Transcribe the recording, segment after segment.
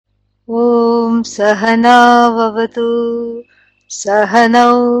सहनाववतु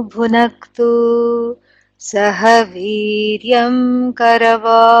सहनौ भुनक्तु सह वीर्यं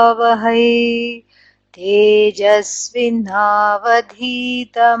करवावहै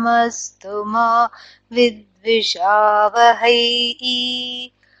तेजस्विनावधीतमस्तु मा विद्विषावहै।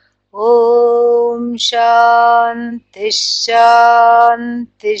 ॐ शान्ति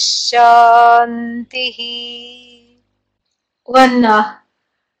शान्ति शान्तिः। One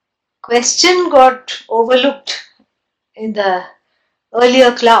question got overlooked in the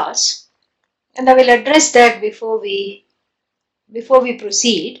earlier class, and I will address that before we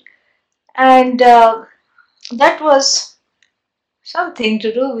proceed. And that was something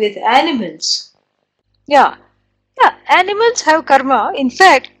to do with animals. Yeah, animals have karma. In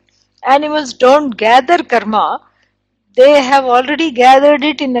fact, animals don't gather karma. They have already gathered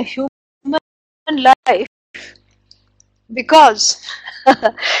it in a human life, because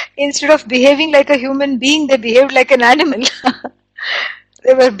instead of behaving like a human being, they behaved like an animal.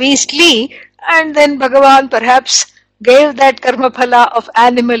 They were beastly, and then Bhagavan perhaps gave that karma phala of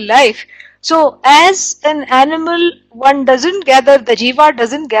animal life. So as an animal, one doesn't gather, the jiva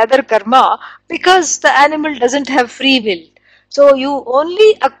doesn't gather karma because the animal doesn't have free will. So you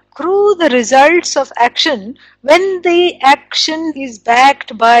only accrue the results of action when the action is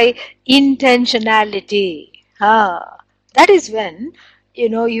backed by intentionality. That is when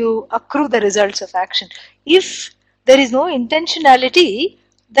you accrue the results of action. If there is no intentionality,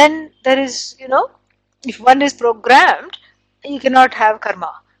 then there is, if one is programmed, you cannot have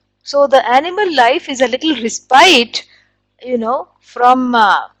karma. So the animal life is a little respite, from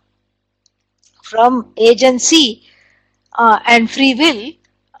agency and free will,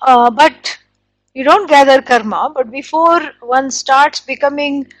 but you don't gather karma. But before one starts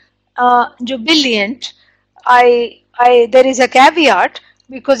becoming jubilant, there is a caveat,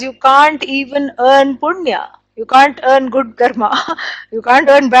 because you can't even earn punya. You can't earn good karma. You can't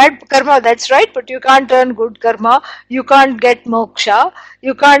earn bad karma, that's right, but you can't earn good karma. You can't get moksha.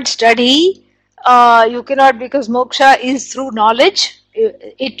 You can't study. You cannot, because moksha is through knowledge.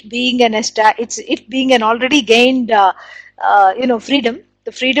 It being an already gained, freedom.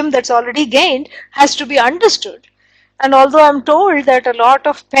 The freedom that's already gained has to be understood. And although I'm told that a lot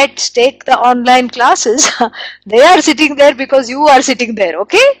of pets take the online classes, they are sitting there because you are sitting there,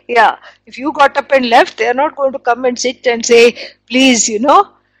 okay? Yeah. If you got up and left, they are not going to come and sit and say, please,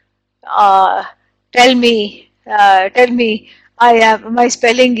 tell me, my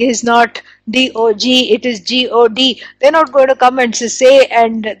spelling is not D-O-G, it is G-O-D. They're not going to come and say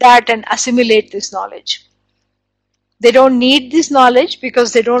and assimilate this knowledge. They don't need this knowledge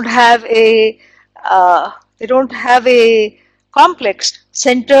because they don't have a complex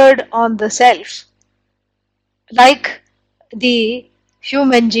centered on the self like the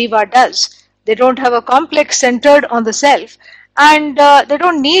human jiva does. They don't have a complex centered on the self, and they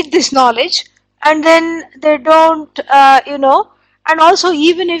don't need this knowledge, and then they don't, and also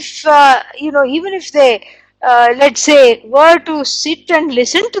even if they, let's say, were to sit and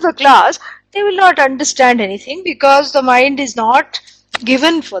listen to the class, they will not understand anything because the mind is not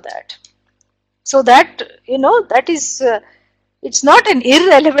given for that. So that, that is, it's not an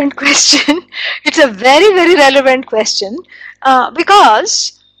irrelevant question. It's a very, very relevant question,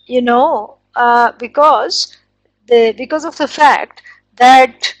 because of the fact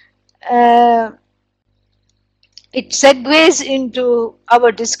that it segues into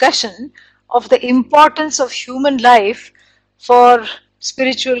our discussion of the importance of human life for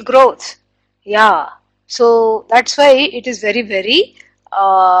spiritual growth. Yeah. So that's why it is very, very,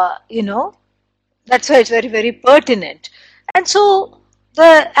 that's why it's very, very pertinent. And so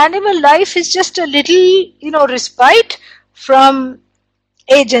the animal life is just a little, respite from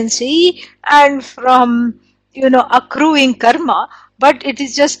agency and from, accruing karma, but it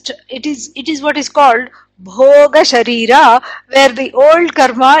is what is called bhoga sharira, where the old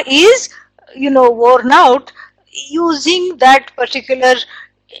karma is, worn out using that particular,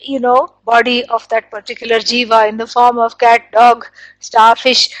 body of that particular jiva in the form of cat, dog,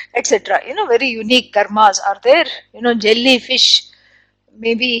 starfish, etc. Very unique karmas are there. Jellyfish,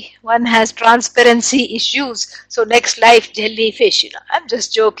 maybe one has transparency issues, so next life jellyfish. I'm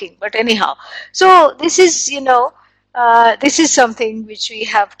just joking, but anyhow. So this is, this is something which we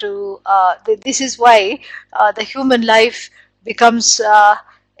have to. This is why the human life becomes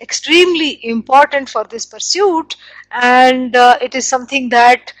extremely important for this pursuit, and it is something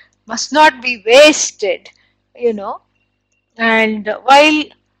that must not be wasted, and while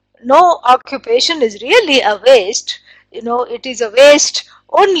no occupation is really a waste, it is a waste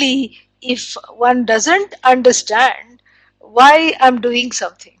only if one doesn't understand why I'm doing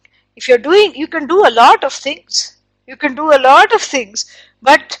something. if you're doing, you can do a lot of things. You can do a lot of things.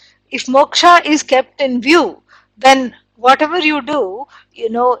 But if moksha is kept in view, then whatever you do,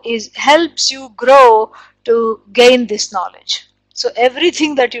 helps you grow to gain this knowledge. So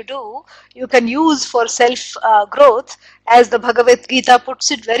everything that you do, you can use for self growth, as the Bhagavad Gita puts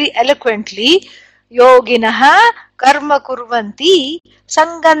it very eloquently. Yoginaha karma kurvanti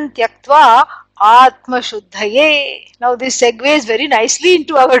sangam tyaktva atma shuddhaye. Now this segues very nicely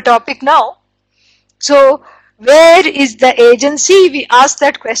into our topic now. So where is the agency? We asked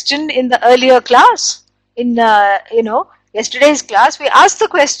that question in the earlier class. In yesterday's class, we asked the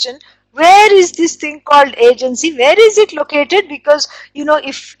question, where is this thing called agency? Where is it located? Because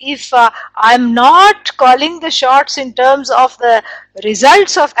if I'm not calling the shots in terms of the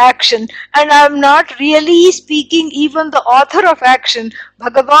results of action, and I'm not really speaking even the author of action,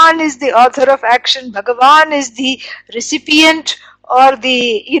 Bhagavan is the author of action, Bhagavan is the recipient, or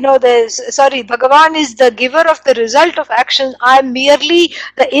Bhagavan is the giver of the result of action. I'm merely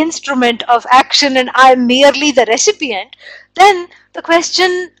the instrument of action and I'm merely the recipient. Then the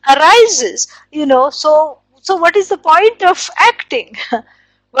question arises, so what is the point of acting?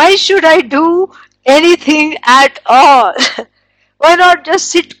 Why should I do anything at all? Why not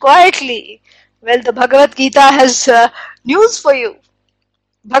just sit quietly? Well, the Bhagavad Gita has news for you.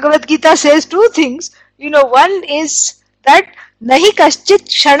 Bhagavad Gita says two things. One is that nahi kaschit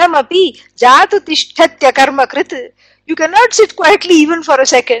kshanam api jatu tishthatya karma krit. You cannot sit quietly even for a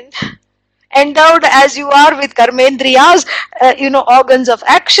second. Endowed as you are with karmendriyas, organs of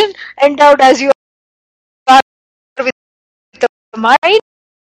action, endowed as you are with the mind,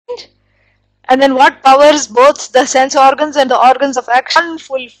 and then what powers both the sense organs and the organs of action?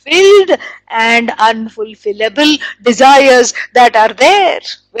 Unfulfilled and unfulfillable desires that are there,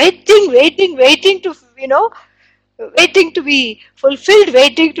 waiting to be fulfilled,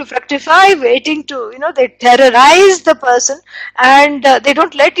 waiting to fructify, waiting to, they terrorize the person, and they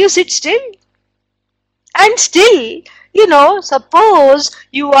don't let you sit still. And still, suppose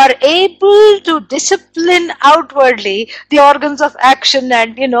you are able to discipline outwardly the organs of action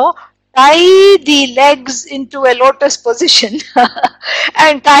and, tie the legs into a lotus position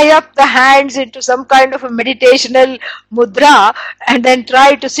and tie up the hands into some kind of a meditational mudra, and then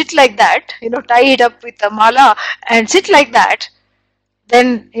try to sit like that, tie it up with a mala and sit like that.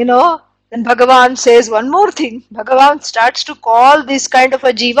 Then, then Bhagavan says one more thing. Bhagavan starts to call this kind of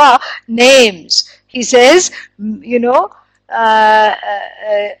a jiva names. He says, he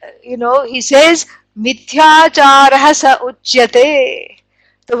says, mithyacharah sa uchyate.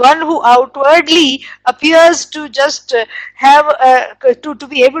 The one who outwardly appears to just have to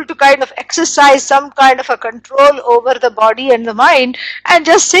be able to kind of exercise some kind of a control over the body and the mind, and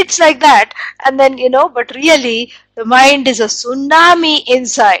just sits like that, and then but really the mind is a tsunami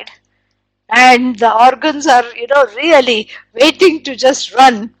inside, and the organs are really waiting to just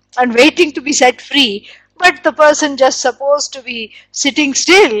run and waiting to be set free, but the person just supposed to be sitting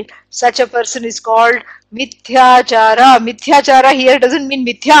still. Such a person is called mithyachara. Mithyachara here doesn't mean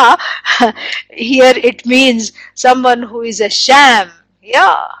mithya. Here it means someone who is a sham,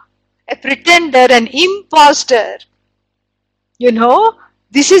 a pretender, an imposter.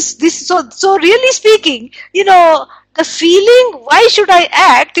 This is so really speaking, the feeling, why should I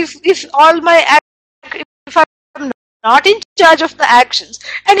act if all my if I'm not in charge of the actions,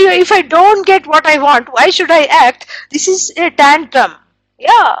 and if I don't get what I want, why should I act? This is a tantrum.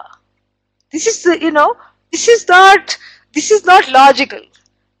 This is this is not logical.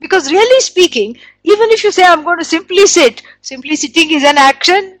 Because really speaking, even if you say I'm going to simply sit, simply sitting is an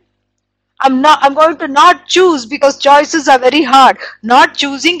action. I'm going to not choose because choices are very hard. Not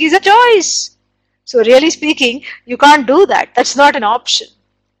choosing is a choice. So really speaking, you can't do that. That's not an option.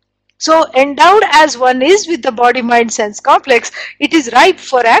 So endowed as one is with the body, mind, sense complex, it is ripe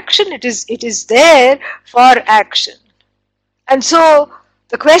for action. It is there for action. And so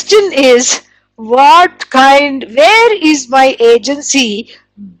the question is, where is my agency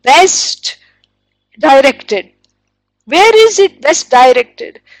best directed? Where is it best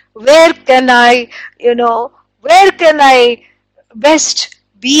directed? Where can I best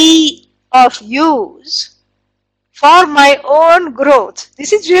be of use for my own growth?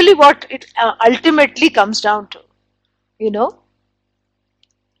 This is really what it ultimately comes down to.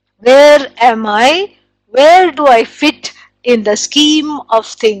 Where am I? Where do I fit in the scheme of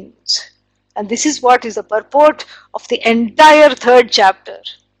things? And this is what is the purport of the entire third chapter.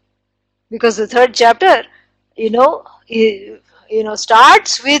 Because the third chapter,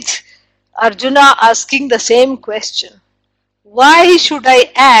 starts with Arjuna asking the same question. Why should I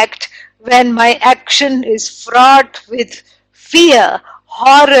act when my action is fraught with fear,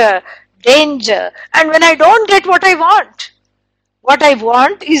 horror, danger. And when I don't get what I want, what I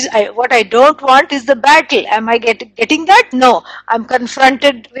don't want is the battle. Am I getting that? No. I'm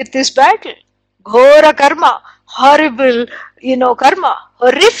confronted with this battle. Ghora karma, horrible, karma,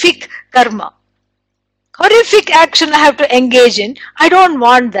 horrific karma. Horrific action I have to engage in. I don't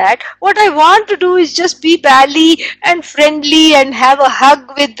want that. What I want to do is just be pally and friendly and have a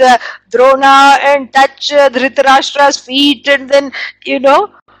hug with Drona and touch Dhritarashtra's feet and then,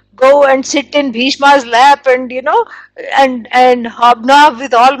 go and sit in Bhishma's lap and, and hobnob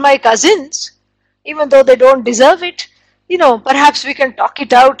with all my cousins, even though they don't deserve it. Perhaps we can talk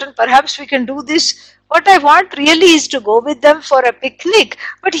it out and perhaps we can do this. What I want really is to go with them for a picnic,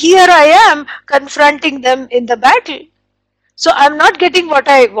 but here I am confronting them in the battle. So I'm not getting what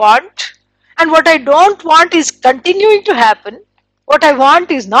I want, and what I don't want is continuing to happen. What I want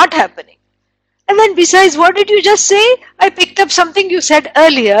is not happening. And then besides, what did you just say? I picked up something you said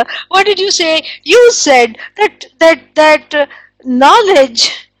earlier. What did you say? You said that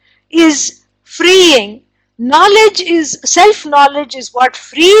knowledge is freeing. Self-knowledge is what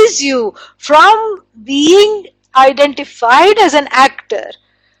frees you from being identified as an actor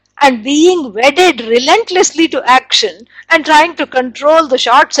and being wedded relentlessly to action and trying to control the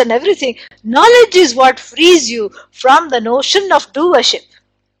shots and everything. Knowledge is what frees you from the notion of doership.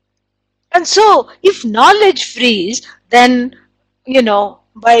 And so, if knowledge frees, then,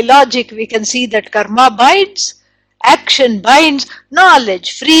 by logic we can see that karma binds, action binds,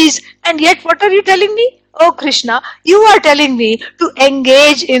 knowledge frees, and yet what are you telling me? Oh Krishna, you are telling me to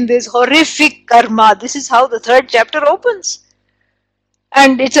engage in this horrific karma. This is how the third chapter opens.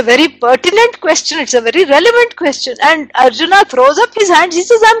 And it's a very pertinent question, it's a very relevant question. And Arjuna throws up his hands, he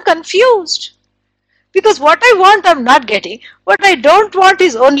says, I'm confused. Because what I want, I'm not getting. What I don't want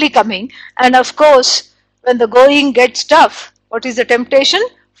is only coming. And of course, when the going gets tough, what is the temptation?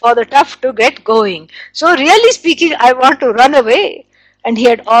 For the tough to get going. So really speaking, I want to run away. And he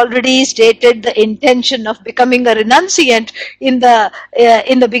had already stated the intention of becoming a renunciant in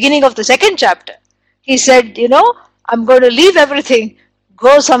the beginning of the second chapter. He said, I'm going to leave everything,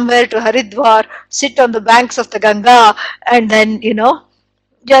 go somewhere to Haridwar, sit on the banks of the Ganga, and then,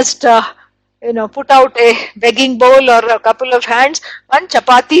 just put out a begging bowl or a couple of hands, one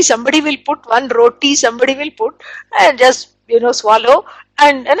chapati, somebody will put, one roti, somebody will put, and just, swallow,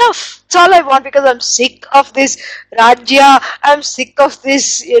 and enough. That's all I want, because I'm sick of this Rajya, I'm sick of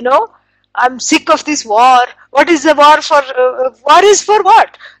this, I'm sick of this war. What is the war for? War is for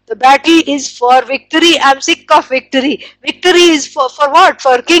what? The battle is for victory. I'm sick of victory. Victory is for what?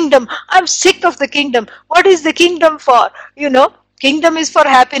 For kingdom. I'm sick of the kingdom. What is the kingdom for? Kingdom is for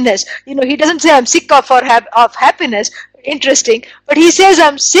happiness. He doesn't say I'm sick of happiness. Interesting. But he says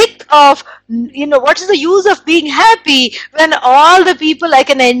I'm sick of, what is the use of being happy when all the people I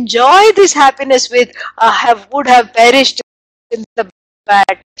can enjoy this happiness with would have perished in the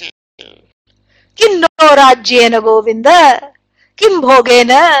battle. Kim no rajyena govinda, kim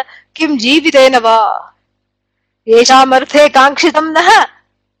bhogena, kim jivitena va. Yesham arthe kangshitam naha,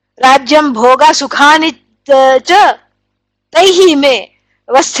 rajyam bhoga sukhani cha. तैहि में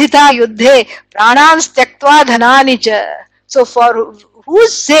अवस्थिता युद्धे प्राणान् त्यक्त्वा धनानि च. So for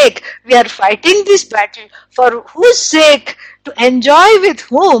whose sake we are fighting this battle, for whose sake, to enjoy with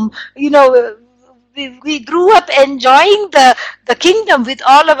whom, we grew up enjoying the kingdom with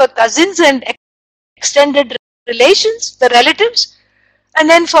all our cousins and extended relations, the relatives, and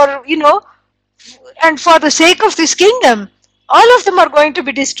then and for the sake of this kingdom, all of them are going to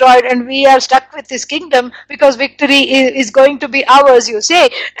be destroyed and we are stuck with this kingdom because victory is going to be ours, you say,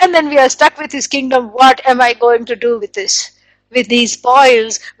 and then we are stuck with this kingdom. What am I going to do with this? With these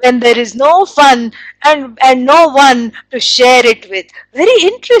spoils, when there is no fun and no one to share it with. Very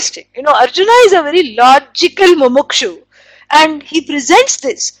interesting. Arjuna is a very logical mumukshu, and he presents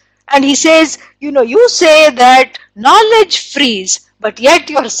this and he says, you say that knowledge frees, but yet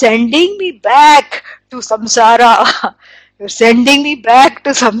you are sending me back to samsara. You're sending me back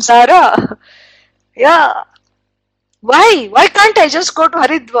to samsara. Yeah. Why? Why can't I just go to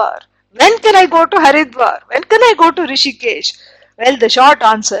Haridwar? When can I go to Haridwar? When can I go to Rishikesh? Well, the short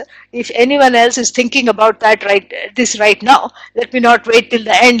answer, if anyone else is thinking about that right now, let me not wait till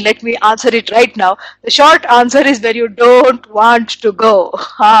the end, let me answer it right now. The short answer is when you don't want to go.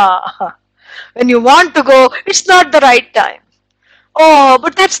 When you want to go, it's not the right time. Oh,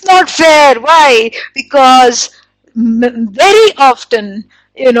 but that's not fair. Why? Because very often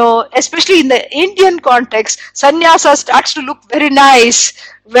especially in the Indian context, sannyasa starts to look very nice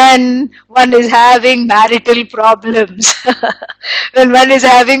when one is having marital problems, when one is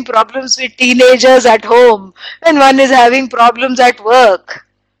having problems with teenagers at home, when one is having problems at work.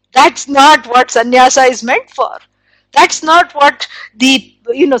 That's not what sannyasa is meant for. That's not what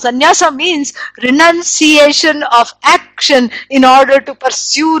sannyasa means renunciation of action in order to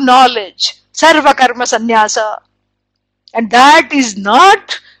pursue knowledge. Sarva karma sannyasa. And that is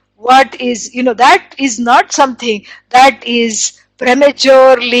not that is not something that is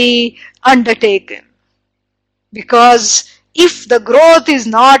prematurely undertaken. Because if the growth is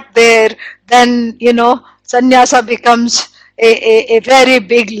not there, then, sannyasa becomes a very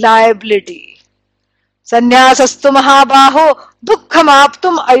big liability. Sannyasastu mahabaho dukkham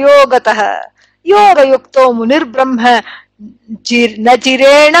aptum ayogatah yoga yukto munir brahma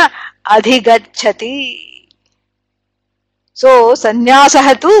nachirena adhigacchati. So,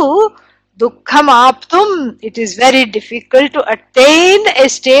 sannyasah tu dukkham aptum, it is very difficult to attain a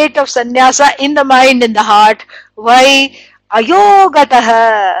state of sannyasa in the mind, in the heart. Why?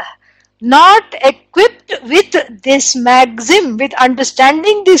 Ayogatah, not equipped with this maxim, with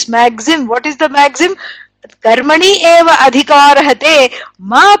understanding this maxim. What is the maxim? Karmani eva adhikarahate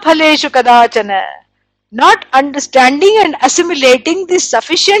ma phaleshu kadachana. Not understanding and assimilating this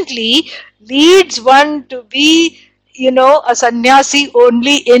sufficiently leads one to be a sannyasi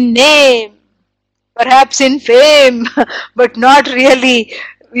only in name, perhaps in fame, but not really,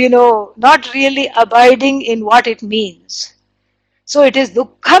 not really abiding in what it means. So it is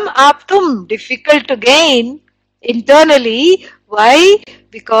dukkham aptum, difficult to gain internally. Why?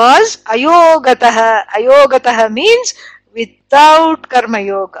 Because ayogatah. Ayogatah means without karma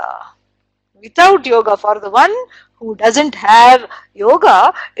yoga. Without yoga, for the one who doesn't have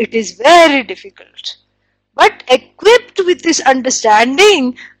yoga, it is very difficult. But equipped with this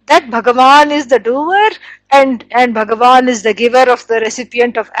understanding that Bhagavan is the doer and Bhagavan is the giver of the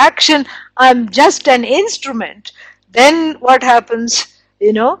recipient of action, I'm just an instrument. Then what happens?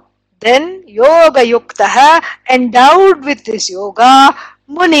 Then yoga yuktaha, endowed with this yoga,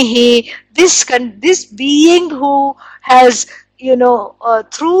 munihi, this being who has,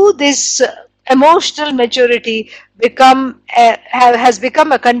 through this emotional maturity has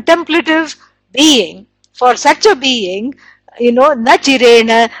become a contemplative being. For such a being,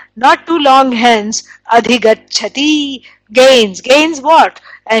 nachirena, not too long hence, adhigacchati, gains what?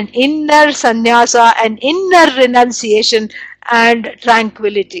 An inner sannyasa, an inner renunciation and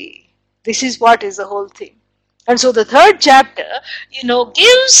tranquility. This is what is the whole thing. And so the third chapter,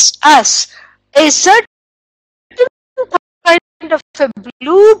 gives us a certain kind of a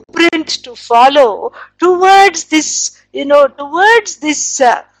blueprint to follow towards this,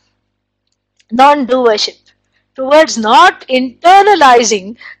 non-doership, towards not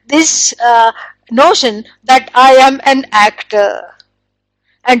internalizing this notion that I am an actor,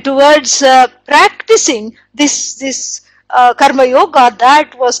 and towards practicing this karma yoga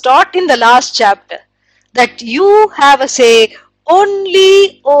that was taught in the last chapter, that you have a say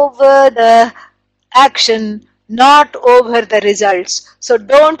only over the action, not over the results. So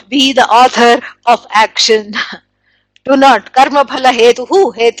don't be the author of action. Do not. Karma phala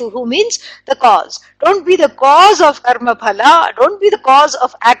hetuhu. Hetuhu means the cause. Don't be the cause of karma phala. Don't be the cause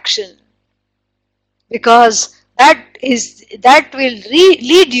of action. Because that will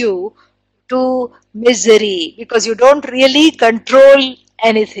lead you to misery. Because you don't really control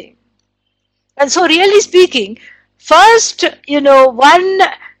anything. And so really speaking, first, one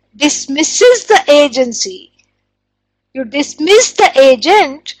dismisses the agency. You dismiss the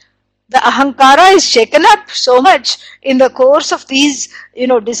agent. The ahankara is shaken up so much in the course of these,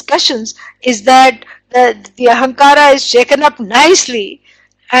 discussions, is that the ahankara is shaken up nicely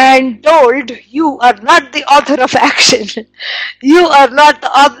and told, you are not the author of action. You are not the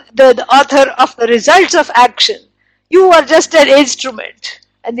author of the results of action. You are just an instrument.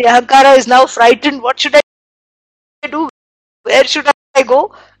 And the ahankara is now frightened. What should I do? Where should I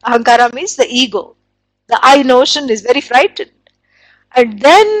go? Ahankara means the ego. The I notion is very frightened. And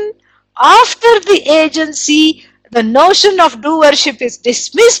then after the agency, the notion of doership is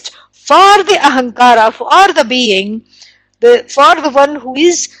dismissed for the ahankara, for the being, for the one who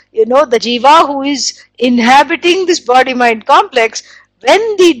is, the jiva who is inhabiting this body-mind complex.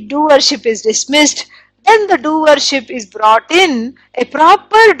 When the doership is dismissed, then the doership is brought in, a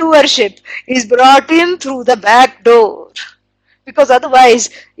proper doership is brought in through the back door. Because otherwise,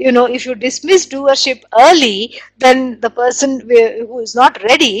 if you dismiss doership early, then the person who is not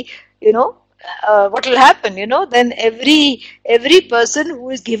ready, what will happen? Then every person who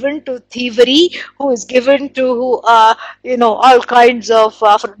is given to thievery, who is given to all kinds of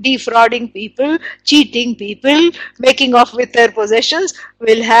defrauding people, cheating people, making off with their possessions,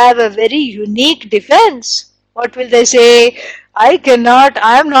 will have a very unique defense. What will they say? I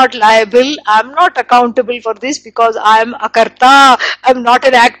am not liable, I am not accountable for this because I am a karta, I am not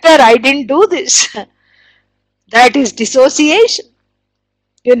an actor, I didn't do this. That is dissociation,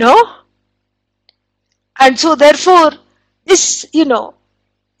 you know. And so therefore, this,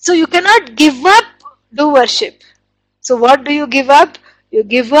 so you cannot give up doership. So what do you give up? You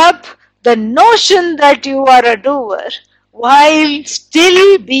give up the notion that you are a doer while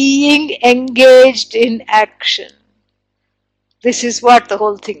still being engaged in action. This is what the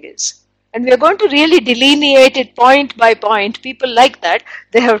whole thing is. And we are going to really delineate it point by point. People like that,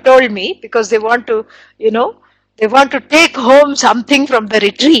 they have told me, because they want to, they want to take home something from the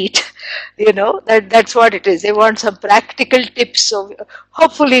retreat. That's what it is. They want some practical tips. So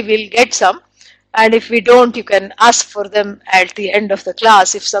hopefully we'll get some. And if we don't, you can ask for them at the end of the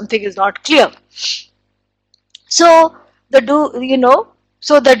class if something is not clear. So the doership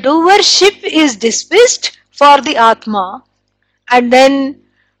is dismissed for the Atma. And then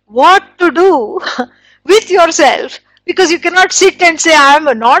what to do with yourself, because you cannot sit and say I am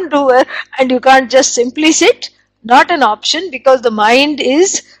a non-doer, and you can't just simply sit. Not an option, because the mind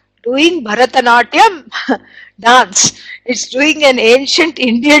is doing Bharatanatyam dance. It's doing an ancient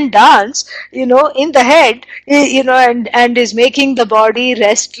Indian dance, in the head, and is making the body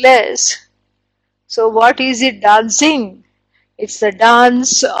restless. So what is it dancing? It's the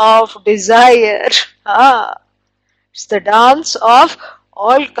dance of desire. It's the dance of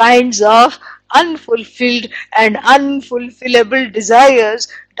all kinds of unfulfilled and unfulfillable desires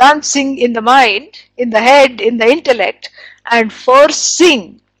dancing in the mind, in the head, in the intellect, and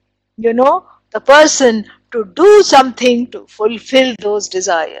forcing, the person to do something to fulfill those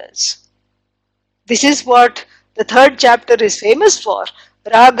desires. This is what the third chapter is famous for,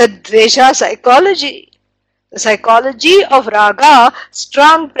 Raga Dvesha psychology. The psychology of raga,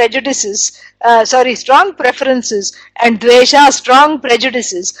 strong preferences, and dvesha, strong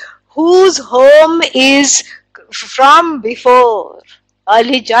prejudices, whose home is from before,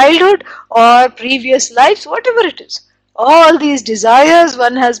 early childhood or previous lives, whatever it is. All these desires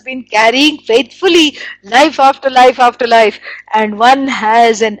one has been carrying faithfully life after life after life, and one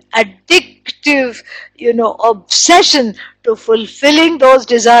has an addictive, obsession to fulfilling those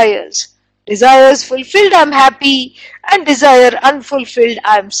desires. Desires fulfilled, I'm happy, and desire unfulfilled,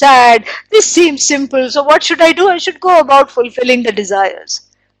 I'm sad. This seems simple, so what should I do? I should go about fulfilling the desires.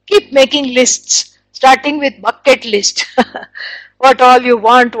 Keep making lists, starting with bucket list. What all you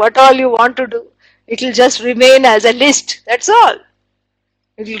want to do. It will just remain as a list, that's all.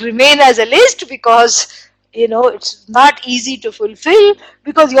 It will remain as a list because, it's not easy to fulfill,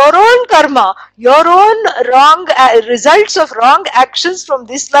 because your own karma, your own wrong results of wrong actions from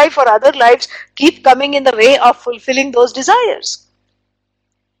this life or other lives keep coming in the way of fulfilling those desires.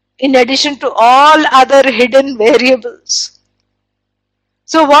 In addition to all other hidden variables.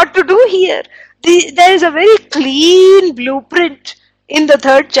 So what to do here? There is a very clean blueprint in the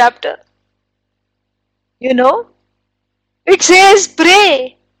third chapter. It says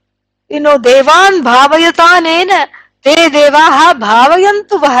pray. Devan bhavayatanena te devaha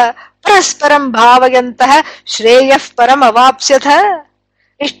bhavayantu vaha parasparam bhavayantah shreyah param avapsyatha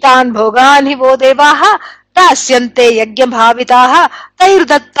ishtan bhogan hi vo devaha dasyante yajna bhavitaha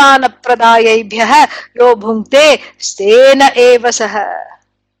tairdattana pradayebhyah yo bhunkte stena eva saha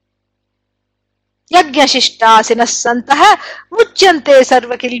यज्ञशिष्टासिनः सन्तः मुच्यन्ते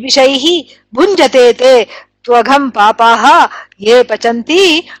सर्वकिल्बिषैः भुञ्जते ते त्वघं पापाः ये पचन्ति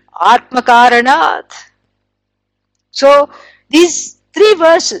आत्मकारणात्. So these three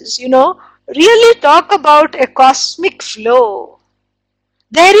verses, really talk about a cosmic flow.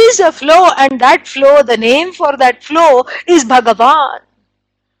 There is a flow, and that flow, the name for that flow is Bhagavan.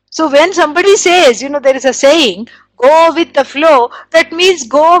 So when somebody says, there is a saying, go with the flow, that means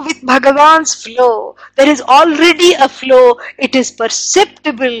go with Bhagavan's flow. There is already a flow. It is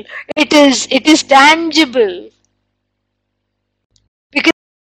perceptible. It is tangible. We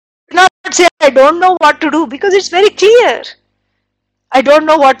cannot say, I don't know what to do, because it's very clear. I don't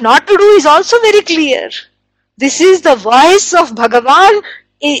know what not to do is also very clear. This is the voice of Bhagavan,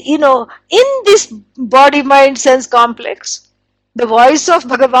 in this body, mind, sense complex. The voice of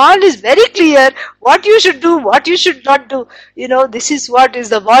Bhagavan is very clear, what you should do, what you should not do. This is what is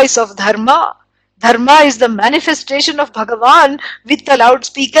the voice of Dharma. Dharma is the manifestation of Bhagavan with the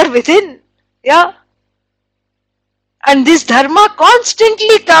loudspeaker within. Yeah. And this dharma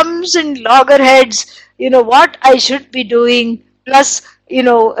constantly comes in loggerheads, what I should be doing, plus,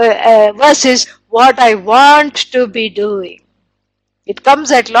 versus what I want to be doing. It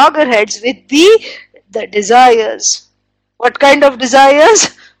comes at loggerheads with the desires. What kind of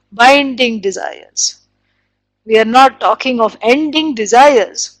desires? Binding desires. We are not talking of ending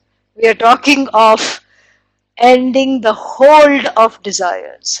desires. We are talking of ending the hold of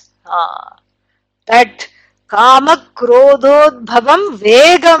desires. That kama krodhodbhavam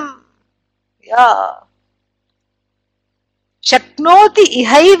vegam. Yeah. Shaknoti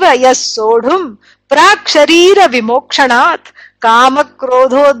ihaiva yas sodhum prak sharira vimokshanat kama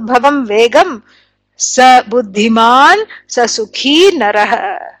krodhodbhavam vegam sa buddhiman sa sukhi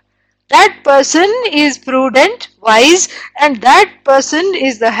naraha. That person is prudent, wise, and that person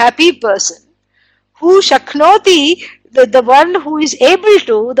is the happy person. Who shaknoti, the one who is able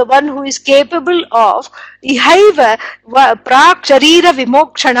to, the one who is capable of, ihaiva prak sharira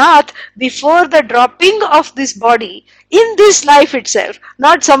vimokshanat, before the dropping of this body, in this life itself,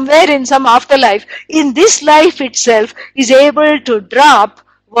 not somewhere in some afterlife, in this life itself, is able to drop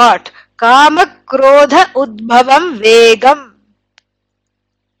what? Kama krodha udbhavam vegam.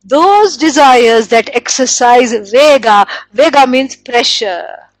 Those desires that exercise vega. Vega means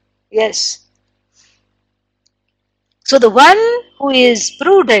pressure. Yes. So the one who is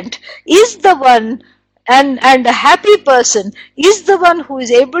prudent is the one, and a happy person is the one who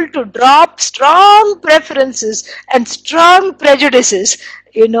is able to drop strong preferences and strong prejudices,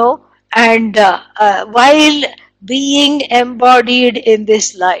 and while being embodied in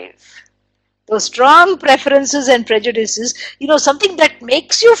this life. Those strong preferences and prejudices, something that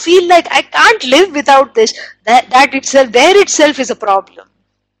makes you feel like I can't live without this, that itself, there itself is a problem.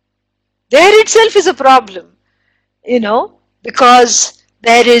 There itself is a problem, because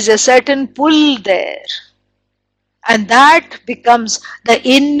there is a certain pull there. And that becomes the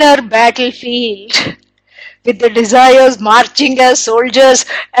inner battlefield with the desires marching as soldiers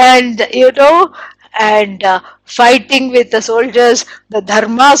and, and fighting with the soldiers, the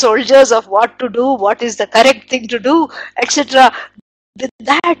dharma soldiers of what to do, what is the correct thing to do, etc.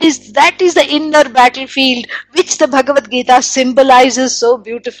 That is the inner battlefield which the Bhagavad Gita symbolizes so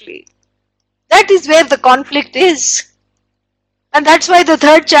beautifully. That is where the conflict is. And that's why the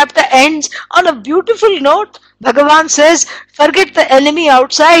third chapter ends on a beautiful note. Bhagavan says, forget the enemy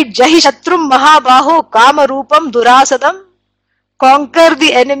outside, jahi shatrum mahabaho kama rupam durasadam. Conquer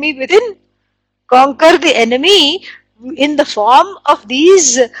the enemy within. Conquer the enemy in the form of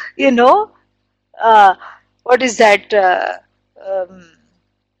these, what is that,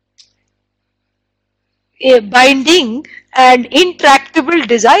 binding and intractable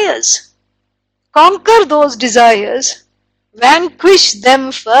desires. Conquer those desires, vanquish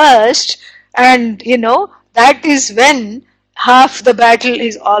them first, and that is when half the battle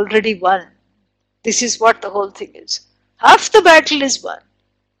is already won. This is what the whole thing is. Half the battle is won.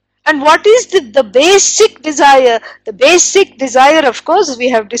 And what is the basic desire? The basic desire, of course, we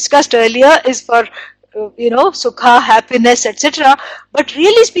have discussed earlier, is for sukha, happiness, etc. But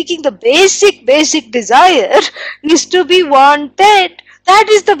really speaking, the basic desire is to be wanted. That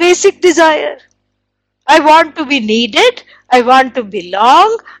is the basic desire. I want to be needed, I want to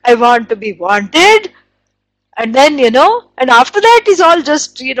belong, I want to be wanted. And then, and after that is all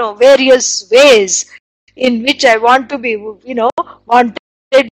just, various ways in which I want to be, wanted,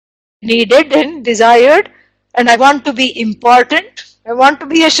 needed and desired. And I want to be important. I want to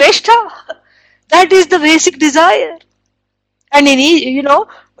be a srestha. That is the basic desire. And in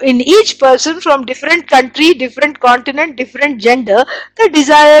each person from different country, different continent, different gender, the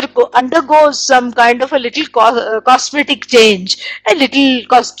desire undergoes some kind of a little cosmetic change. A little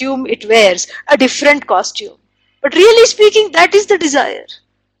costume it wears, a different costume. But really speaking, that is the desire.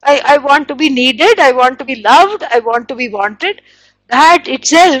 I want to be needed, I want to be loved, I want to be wanted. That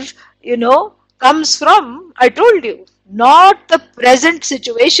itself, comes from, I told you, not the present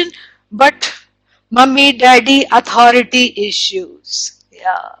situation, but mummy, daddy, authority issues.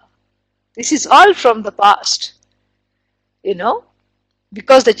 Yeah. This is all from the past.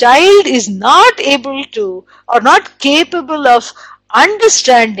 Because the child is not able to or not capable of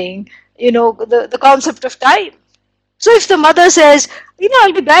understanding, the concept of time. So if the mother says,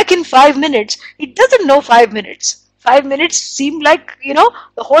 I'll be back in 5 minutes, it doesn't know 5 minutes. 5 minutes seem like, the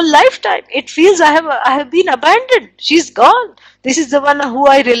whole lifetime. It feels I have been abandoned. She's gone. This is the one who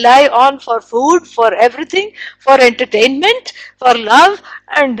I rely on for food, for everything, for entertainment, for love,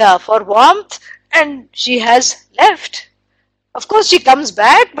 and for warmth. And she has left. Of course, she comes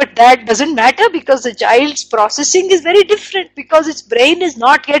back, but that doesn't matter because the child's processing is very different because its brain is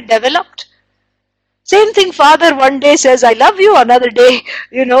not yet developed. Same thing, father one day says, I love you, another day,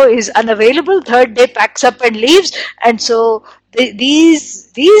 is unavailable, third day packs up and leaves. And so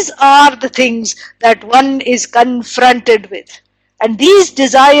these are the things that one is confronted with. And these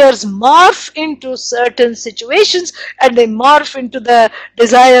desires morph into certain situations, and they morph into the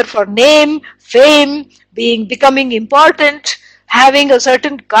desire for name, fame, becoming important, having a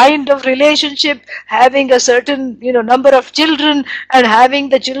certain kind of relationship, having a certain number of children, and having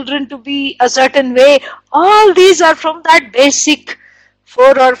the children to be a certain way. All these are from that basic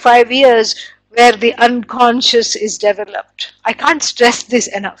 4 or 5 years where the unconscious is developed. I can't stress this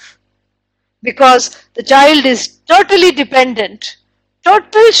enough, because the child is totally dependent.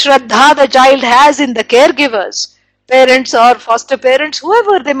 Total srestha the child has in the caregivers, parents or foster parents,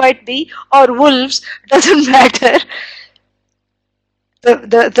 whoever they might be, or wolves, doesn't matter.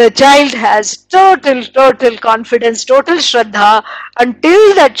 The child has total confidence, total srestha,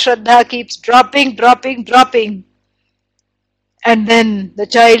 until that srestha keeps dropping. And then the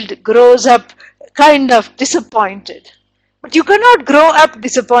child grows up kind of disappointed. But you cannot grow up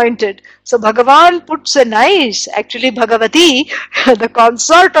disappointed. So Bhagavan puts actually Bhagavati, the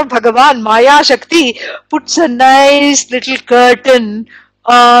consort of Bhagavan, Maya Shakti, puts a nice little curtain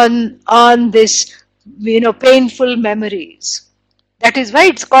on this, painful memories. That is why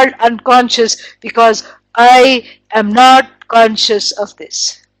it's called unconscious, because I am not conscious of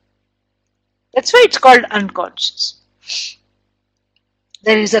this. That's why it's called unconscious.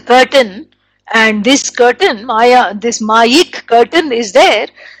 There is a curtain, and this curtain, this Mayik curtain is there,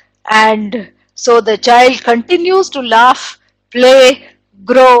 and so the child continues to laugh, play,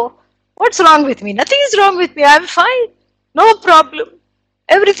 grow. What's wrong with me? Nothing is wrong with me. I'm fine. No problem.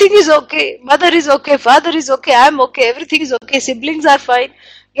 Everything is okay. Mother is okay. Father is okay. I'm okay. Everything is okay. Siblings are fine.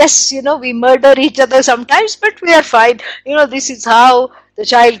 Yes, we murder each other sometimes, but we are fine. This is how the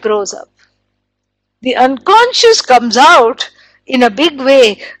child grows up. The unconscious comes out in a big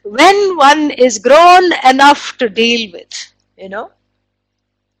way when one is grown enough to deal with,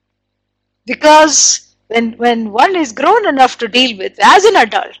 Because when one is grown enough to deal with as an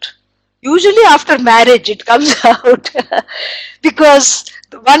adult, usually after marriage it comes out. Because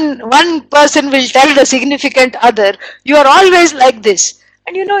one person will tell the significant other, you are always like this.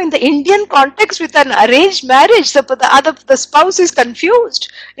 And in the Indian context with an arranged marriage, the spouse is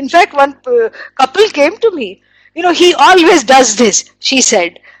confused. In fact, one couple came to me. He always does this, she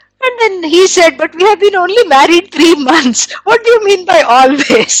said. And then he said, but we have been only married 3 months. What do you mean by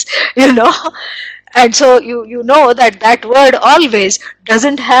always? And so you know that word always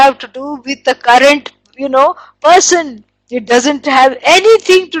doesn't have to do with the current, person. It doesn't have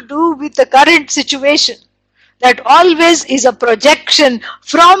anything to do with the current situation. That always is a projection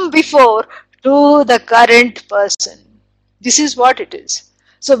from before to the current person. This is what it is.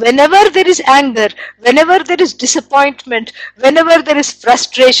 So whenever there is anger, whenever there is disappointment, whenever there is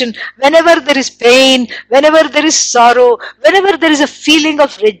frustration, whenever there is pain, whenever there is sorrow, whenever there is a feeling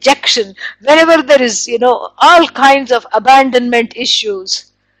of rejection, whenever there is, all kinds of abandonment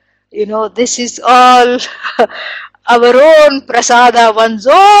issues, this is all our own prasada, one's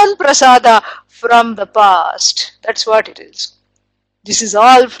own prasada from the past. That's what it is. This is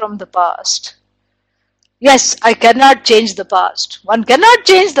all from the past. Yes, I cannot change the past. One cannot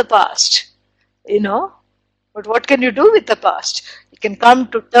change the past, But what can you do with the past? You can come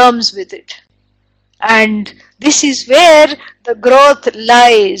to terms with it. And this is where the growth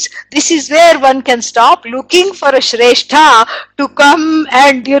lies. This is where one can stop looking for a srestha to come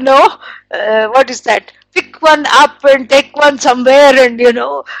and, what is that? Pick one up and take one somewhere and,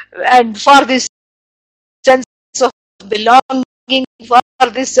 and for this sense of belonging, for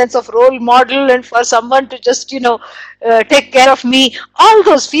this sense of role model, and for someone to just, take care of me. All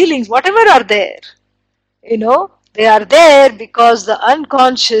those feelings, whatever are there, they are there because the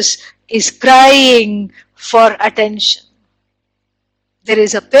unconscious is crying for attention. There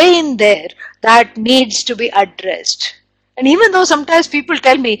is a pain there that needs to be addressed. And even though sometimes people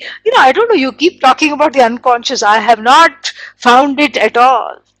tell me, I don't know, you keep talking about the unconscious. I have not found it at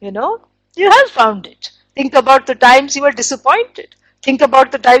all. You have found it. Think about the times you were disappointed. Think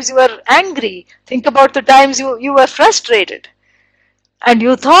about the times you were angry. Think about the times you were frustrated. And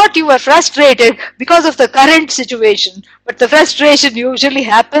you thought you were frustrated because of the current situation. But the frustration usually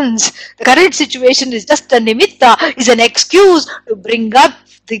happens. The current situation is just a nimitta, is an excuse to bring up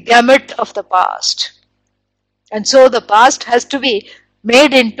the gamut of the past. And so the past has to be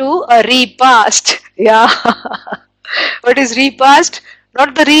made into a repast. Yeah. What is repast?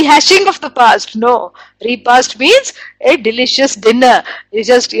 Not the rehashing of the past. No. Repast means a delicious dinner. You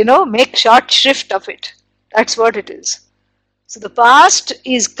just, make short shrift of it. That's what it is. So the past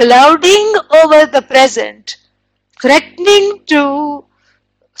is clouding over the present, threatening to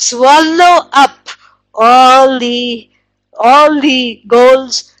swallow up all the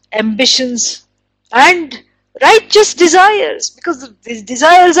goals, ambitions, and righteous desires, because these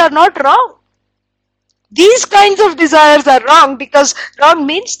desires are not wrong. These kinds of desires are wrong because wrong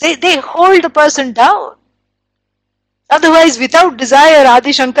means they hold a person down. Otherwise, without desire,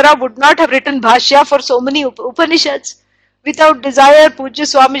 Adi Shankara would not have written Bhashya for so many Upanishads. Without desire, Pujya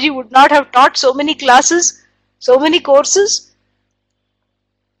Swamiji would not have taught so many classes, so many courses.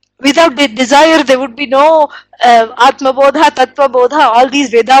 Without the desire, there would be no Atma Bodha, Tattva Bodha, all these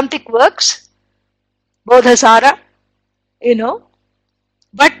Vedantic works, Bodhasara,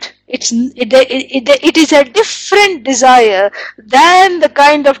 But it is a different desire than the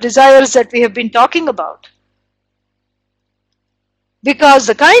kind of desires that we have been talking about. Because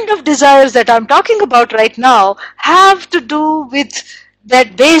the kind of desires that I'm talking about right now have to do with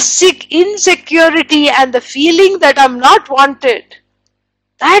that basic insecurity and the feeling that I'm not wanted.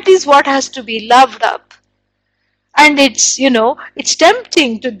 That is what has to be loved up. And it's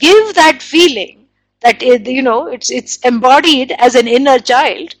tempting to give that feeling that, it's embodied as an inner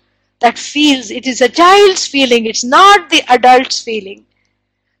child that feels, it is a child's feeling, it's not the adult's feeling.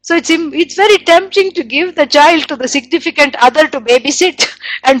 So it's very tempting to give the child to the significant other to babysit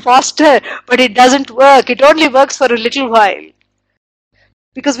and foster, but it doesn't work. It only works for a little while.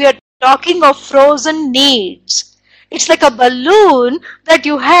 Because we are talking of frozen needs. It's like a balloon that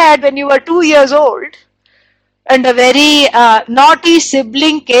you had when you were 2 years old, and a very naughty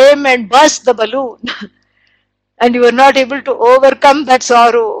sibling came and burst the balloon. And you were not able to overcome that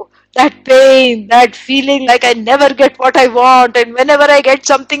sorrow, that pain, that feeling like I never get what I want, and whenever I get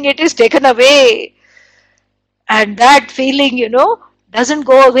something, it is taken away. And that feeling, doesn't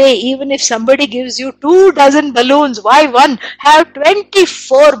go away even if somebody gives you 24 balloons. Why one? Have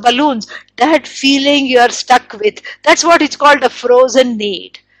 24 balloons. That feeling you are stuck with. That's what it's called, a frozen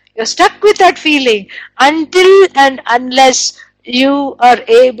need. You're stuck with that feeling until and unless you are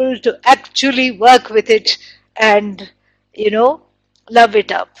able to actually work with it and, love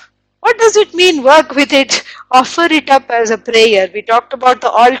it up. What does it mean, work with it? Offer it up as a prayer. We talked about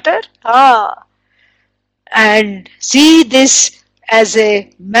the altar. And see this as a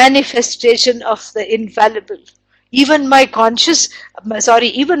manifestation of the infallible. Even my unconscious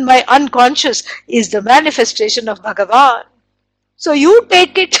is the manifestation of Bhagavan. So you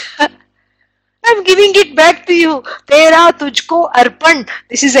take it. I'm giving it back to you. Tera tujhko arpan.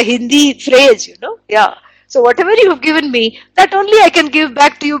 This is a Hindi phrase, Yeah. So whatever you have given me, that only I can give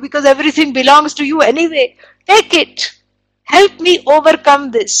back to you because everything belongs to you anyway. Take it. Help me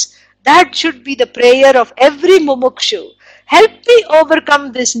overcome this. That should be the prayer of every mumukshu. Help me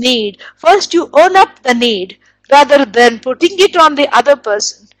overcome this need. First you own up the need rather than putting it on the other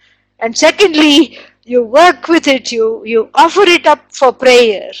person. And secondly, you work with it, you offer it up for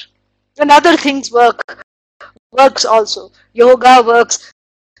prayer. And other things works also. Yoga works,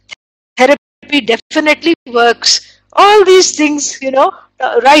 therapy definitely works. All these things,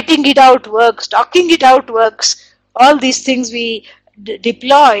 writing it out works, talking it out works. All these things we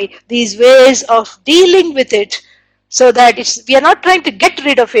deploy, these ways of dealing with it, so that we are not trying to get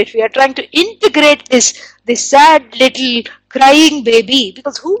rid of it. We are trying to integrate this sad little crying baby.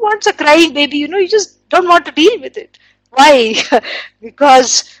 Because who wants a crying baby? You just don't want to deal with it. Why?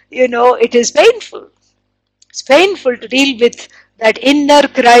 Because, it is painful. It's painful to deal with that inner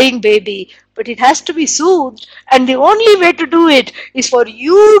crying baby. But it has to be soothed. And the only way to do it is for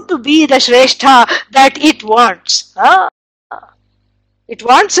you to be the srestha that it wants. It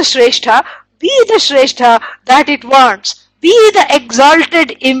wants a srestha. Be the srestha that it wants. Be the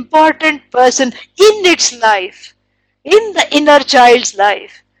exalted, important person in its life, in the inner child's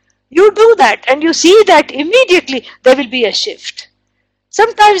life. You do that and you see that immediately there will be a shift.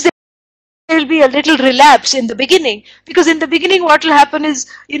 Sometimes there will be a little relapse in the beginning, because in the beginning what will happen is,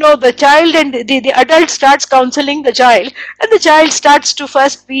 the child and the adult starts counseling the child, and the child starts to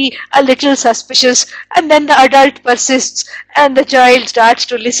first be a little suspicious, and then the adult persists and the child starts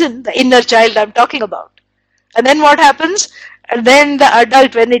to listen, the inner child I'm talking about. And then what happens? And then the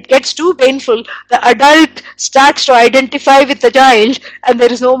adult, when it gets too painful, the adult starts to identify with the child, and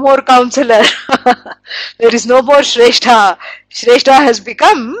there is no more counselor. There is no more srestha. Srestha has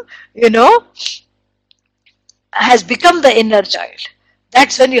become, has become the inner child.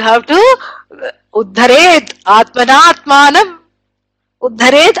 That's when you have to uddharet atmana atmanam.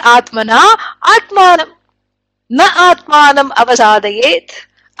 Uddharet atmana atmanam. Na atmanam avasadayet.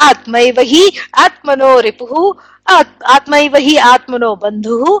 Atmaiva hi atmano ripuhu. Atmaiva hi atmano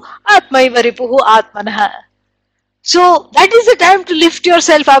bandhuhu. Atmaiva ripuhu atmanah. So that is the time to lift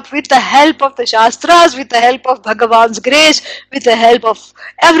yourself up with the help of the Shastras, with the help of Bhagavan's grace, with the help of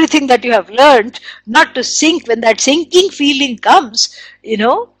everything that you have learned, not to sink. When that sinking feeling comes, you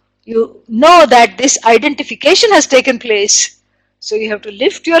know that this identification has taken place. So you have to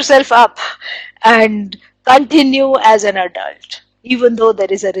lift yourself up and continue as an adult, even though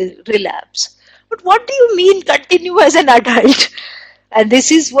there is a relapse. But what do you mean continue as an adult? And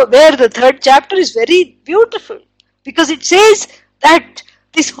this is where the third chapter is very beautiful, because it says that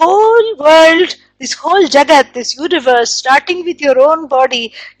this whole world, this whole jagat, this universe, starting with your own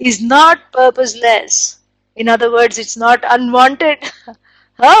body, is not purposeless. In other words, it's not unwanted.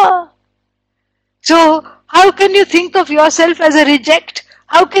 Huh? So, how can you think of yourself as a reject?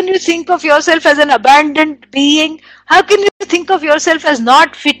 How can you think of yourself as an abandoned being? How can you think of yourself as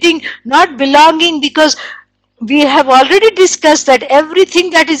not fitting, not belonging? Because we have already discussed that everything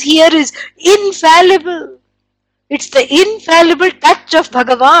that is here is infallible. It's the infallible touch of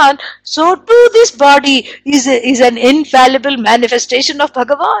Bhagavan. So too this body is an infallible manifestation of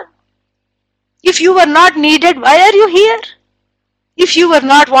Bhagavan. If you were not needed, why are you here? If you were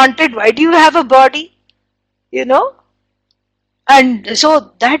not wanted, why do you have a body? And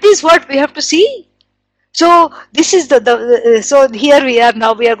so that is what we have to see. So this is so here we are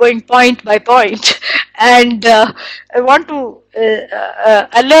now. We are going point by point, and I want to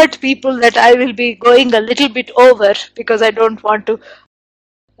alert people that I will be going a little bit over, because I don't want to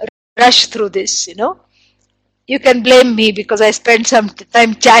rush through this. You can blame me because I spent some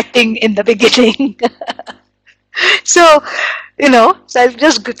time chatting in the beginning. So I'll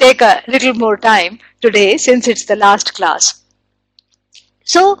just take a little more time today since it's the last class.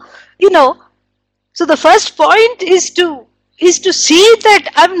 So so the first point is to see that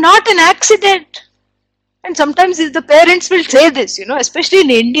I'm not an accident. And sometimes the parents will say this, especially in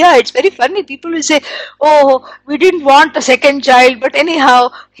India, it's very funny. People will say, oh, we didn't want a second child, but anyhow,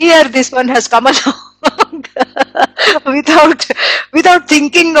 here this one has come along. without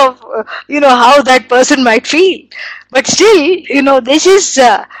thinking of, how that person might feel. But still, this is,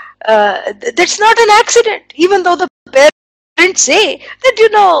 that's not an accident. Even though the parents say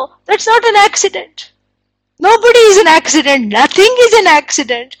that, that's not an accident. Nobody is an accident. Nothing is an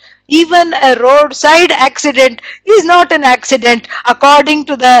accident. Even a roadside accident is not an accident according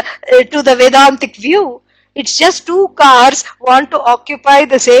to the Vedantic view. It's just two cars want to occupy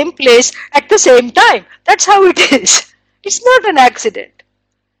the same place at the same time. That's how it is. It's not an accident.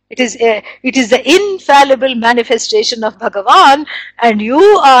 It is the infallible manifestation of Bhagavan, and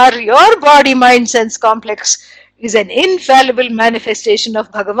your body, mind, sense complex is an infallible manifestation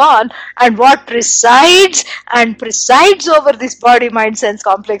of Bhagavan, and what presides over this body, mind, sense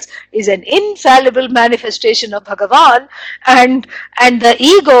complex is an infallible manifestation of Bhagavan, and the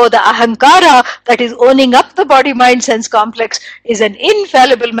ego, the ahankara that is owning up the body, mind, sense complex is an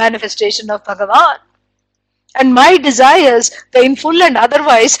infallible manifestation of Bhagavan. And my desires, the in full and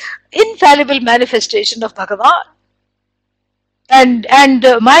otherwise infallible manifestation of Bhagavan. And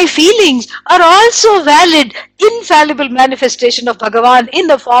my feelings are also valid, infallible manifestation of Bhagavan in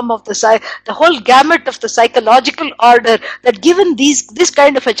the form of the whole gamut of the psychological order, that given this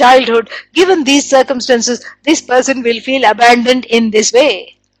kind of a childhood, given these circumstances, this person will feel abandoned in this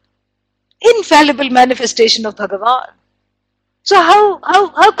way. Infallible manifestation of Bhagavan. So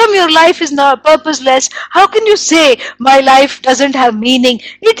how come your life is not purposeless? How can you say my life doesn't have meaning?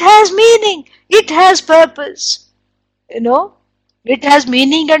 It has meaning. It has purpose. It has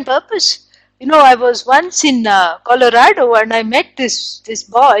meaning and purpose. I was once in Colorado, and I met this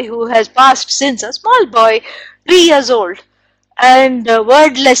boy who has passed since, a small boy, 3 years old. And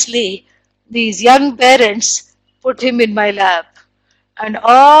wordlessly, these young parents put him in my lap. And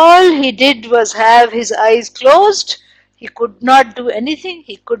all he did was have his eyes closed. He could not do anything.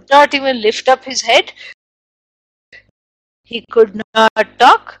 He could not even lift up his head. He could not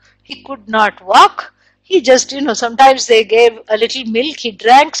talk. He could not walk. He just, sometimes they gave a little milk, he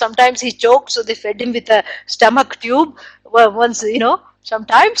drank. Sometimes he choked, so they fed him with a stomach tube once,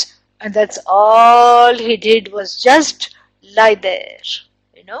 sometimes. And that's all he did, was just lie there,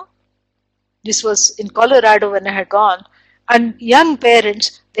 This was in Colorado when I had gone. And young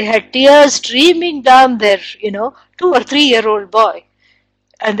parents, they had tears streaming down their, 2 or 3 year old boy.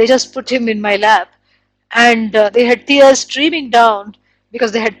 And they just put him in my lap. And they had tears streaming down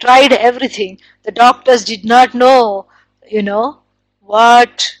because they had tried everything. The doctors did not know,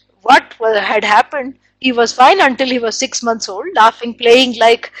 what had happened. He was fine until he was 6 months old, laughing, playing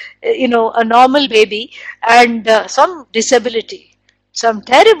like, a normal baby. And some disability, some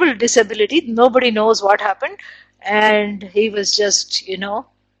terrible disability. Nobody knows what happened. And he was just,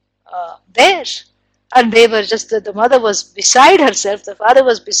 there. And they were just, the mother was beside herself, the father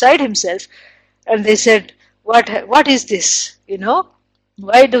was beside himself, and they said, what is this?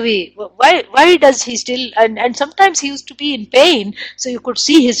 Why does he still, and sometimes he used to be in pain, so you could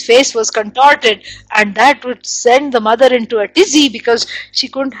see his face was contorted, and that would send the mother into a tizzy because she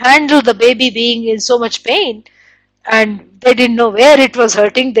couldn't handle the baby being in so much pain. And they didn't know where it was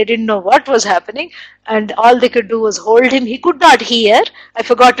hurting, they didn't know what was happening, and all they could do was hold him. He could not hear, I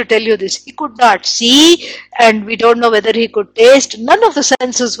forgot to tell you this, he could not see, and we don't know whether he could taste. None of the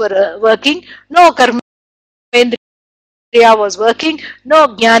senses were working. No karmendriya was working, no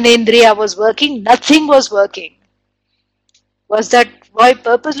jnanendriya was working, nothing was working. Was that boy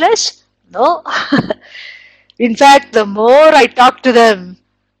purposeless? No. In fact, the more I talked to them,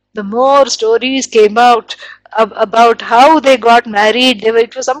 the more stories came out about how they got married.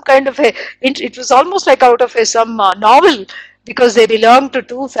 It was some kind of it was almost like out of some novel, because they belonged to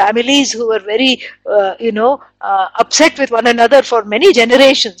two families who were very, upset with one another for many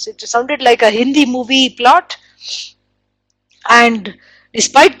generations. It sounded like a Hindi movie plot. And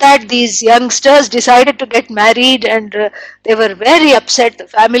despite that, these youngsters decided to get married, and they were very upset. The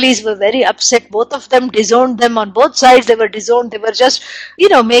families were very upset. Both of them disowned them. On both sides they were disowned. They were just,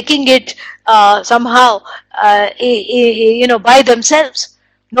 making it somehow, by themselves.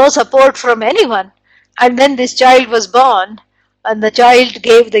 No support from anyone. And then this child was born, and the child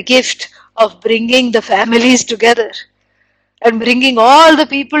gave the gift of bringing the families together and bringing all the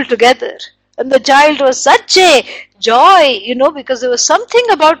people together. And the child was such a joy, because there was something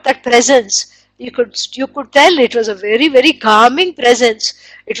about that presence. You could tell it was a very, very calming presence.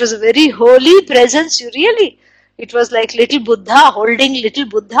 It was a very holy presence. It was like little Buddha holding little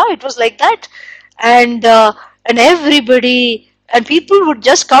Buddha. It was like that. And everybody, and people would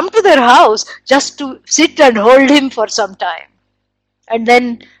just come to their house just to sit and hold him for some time. And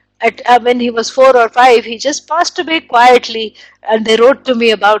then when he was 4 or 5, he just passed away quietly, and they wrote to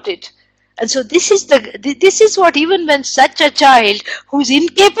me about it. And so this is what, even when such a child who's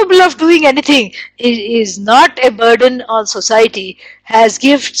incapable of doing anything is not a burden on society, has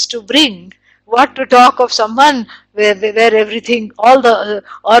gifts to bring, what to talk of someone where everything, all the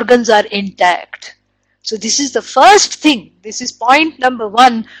organs are intact. So this is the first thing. This is point number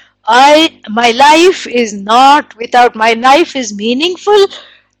 1. My life is meaningful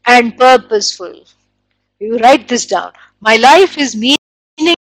and purposeful. You write this down. My life is meaningful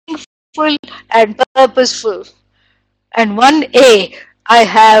and purposeful. And 1A, I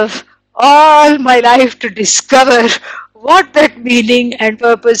have all my life to discover what that meaning and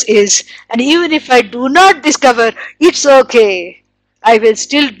purpose is. And even if I do not discover, it's okay. I will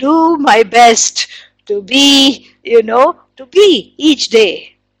still do my best to be each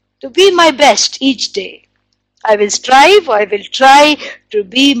day. To be my best each day. I will try to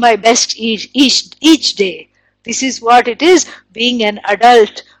be my best each day. This is what it is, being an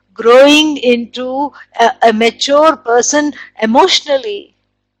adult, growing into a mature person emotionally.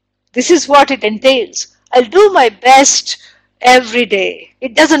 This is what it entails. I'll do my best every day.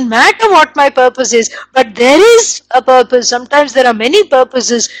 It doesn't matter what my purpose is, but there is a purpose. Sometimes there are many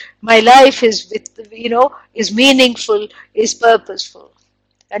purposes. My life is meaningful, is purposeful.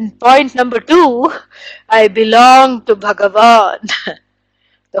 And point number 2, I belong to Bhagavan.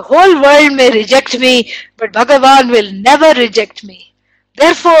 The whole world may reject me, but Bhagavan will never reject me.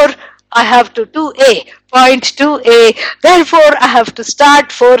 Therefore, I have to 2A, point 2A, therefore I have to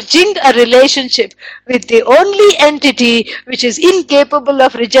start forging a relationship with the only entity which is incapable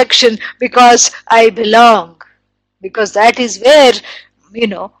of rejection, because I belong. Because that is where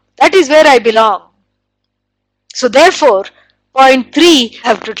I belong. So therefore, point 3, I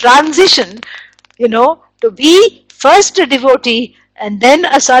have to transition, to be first a devotee and then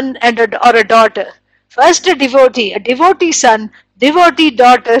a son or a daughter. First a devotee son, devotee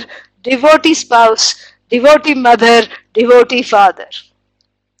daughter, devotee spouse, devotee mother, devotee father.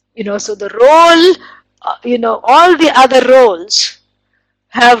 So the role, all the other roles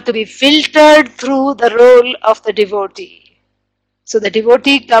have to be filtered through the role of the devotee. So the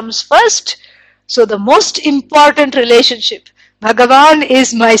devotee comes first. So the most important relationship, Bhagavan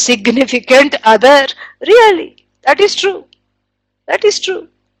is my significant other. Really, that is true. That is true.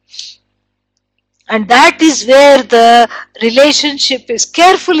 And that is where the relationship is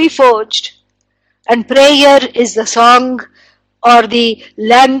carefully forged. And prayer is the song or the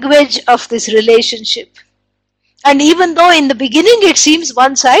language of this relationship. And even though in the beginning it seems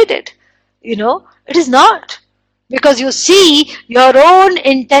one-sided, it is not. Because you see your own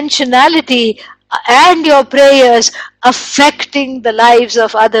intentionality and your prayers affecting the lives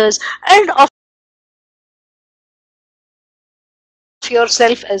of others and of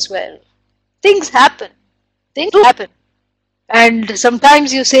yourself as well. Things happen. Things do happen. And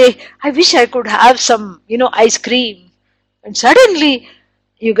sometimes you say, I wish I could have some, ice cream. And suddenly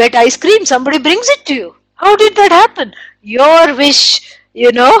you get ice cream, somebody brings it to you. How did that happen? Your wish,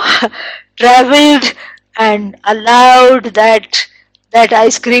 traveled and allowed that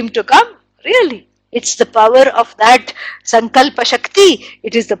ice cream to come. Really. It's the power of that sankalpa shakti.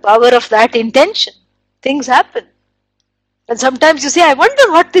 It is the power of that intention. Things happen. And sometimes you say, I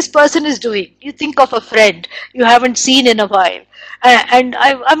wonder what this person is doing. You think of a friend you haven't seen in a while. And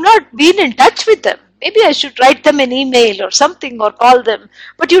I've not been in touch with them. Maybe I should write them an email or something or call them.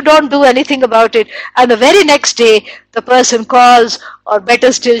 But you don't do anything about it. And the very next day, the person calls or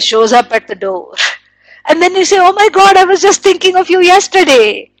better still shows up at the door. And then you say, oh my God, I was just thinking of you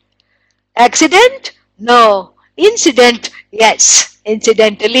yesterday. Accident? No. Incident? Yes.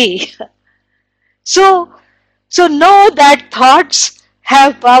 Incidentally. So know that thoughts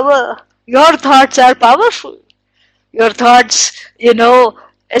have power. Your thoughts are powerful. Your thoughts,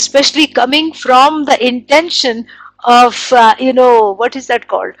 especially coming from the intention of, what is that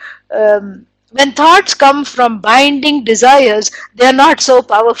called? When thoughts come from binding desires, they are not so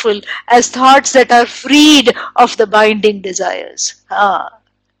powerful as thoughts that are freed of the binding desires.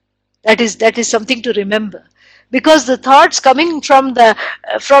 That is something to remember. Because the thoughts coming from the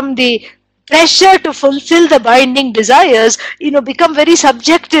pressure to fulfill the binding desires, become very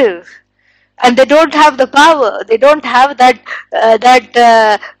subjective, and they don't have the power. They don't have that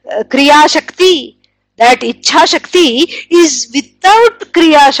kriya shakti. That ichha shakti is without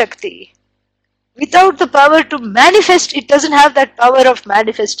kriya shakti, without the power to manifest. It doesn't have that power of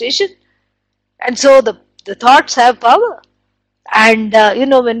manifestation, and so the thoughts have power. And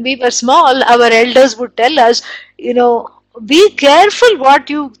when we were small, our elders would tell us, be careful what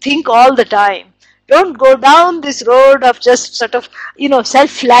you think all the time. Don't go down this road of just sort of,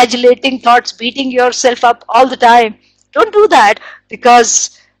 self-flagellating thoughts, beating yourself up all the time. Don't do that,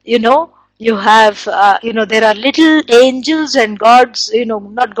 because, you have, there are little angels and gods,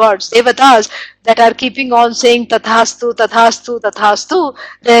 not gods, devatas, that are keeping on saying tathastu, tathastu, tathastu.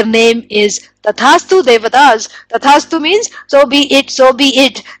 Their name is tathastu devatas. Tathastu means so be it, so be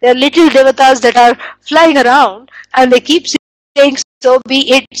it. There are little devatas that are flying around and they keep saying so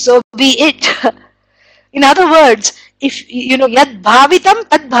be it, so be it. In other words, if yad bhavitam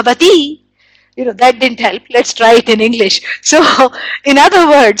tad bhavati, that didn't help. Let's try it in English. So, in other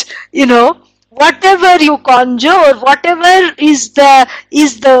words, whatever you conjure, whatever is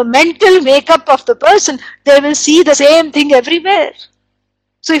the mental makeup of the person, they will see the same thing everywhere.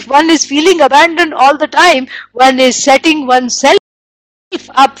 So if one is feeling abandoned all the time, one is setting oneself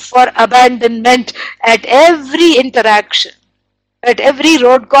up for abandonment at every interaction. At every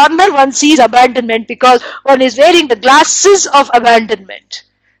road corner, one sees abandonment because one is wearing the glasses of abandonment.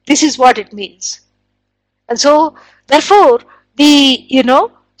 This is what it means. And so, therefore,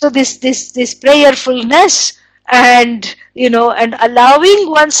 this prayerfulness and, and allowing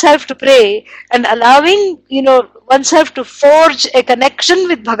oneself to pray and allowing, oneself to forge a connection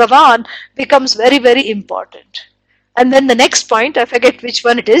with Bhagavan becomes very, very important. And then the next point, I forget which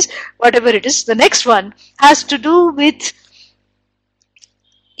one it is, whatever it is, the next one has to do with,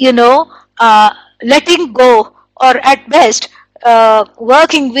 letting go, or at best,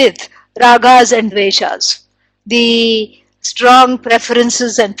 working with ragas and dveshas, the strong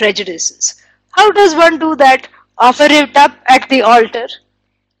preferences and prejudices. How does one do that? Offer it up at the altar.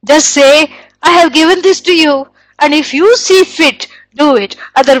 Just say, I have given this to you, and if you see fit, do it.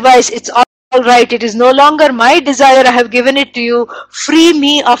 Otherwise, it's all right. It is no longer my desire. I have given it to you. Free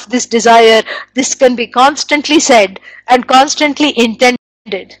me of this desire. This can be constantly said and constantly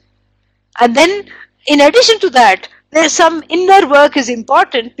intended. And then, in addition to that, there's some inner work is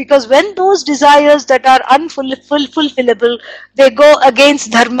important, because when those desires that are unfulfillable, they go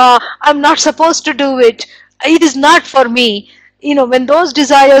against dharma, I'm not supposed to do it, it is not for me. When those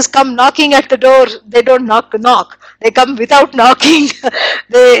desires come knocking at the door, they don't knock, they come without knocking.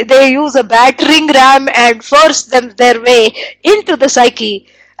 they use a battering ram and force their way into the psyche,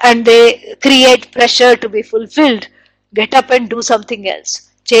 and they create pressure to be fulfilled. Get up and do something else.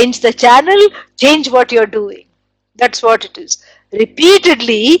 Change the channel, change what you're doing. That's what it is.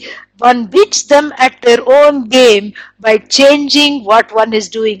 Repeatedly, one beats them at their own game by changing what one is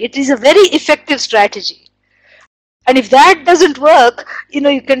doing. It is a very effective strategy. And if that doesn't work,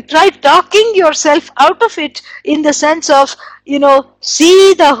 you can try talking yourself out of it, in the sense of,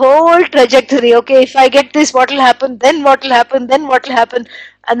 see the whole trajectory. Okay, if I get this, what will happen? Then what will happen? Then what will happen?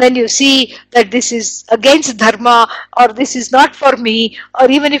 And then you see that this is against dharma, or this is not for me, or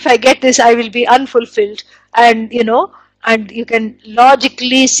even if I get this, I will be unfulfilled. And, and you can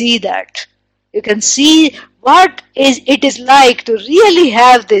logically see that. You can see what it is like to really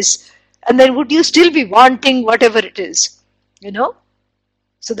have this, and then would you still be wanting whatever it is, you know?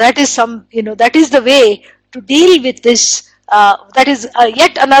 So that is that is the way to deal with this. That is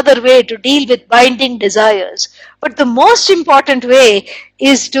yet another way to deal with binding desires. But the most important way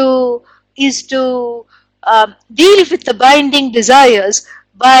is to deal with the binding desires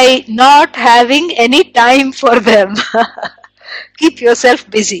by not having any time for them. Keep yourself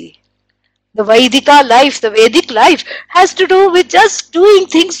busy. The Vedic life has to do with just doing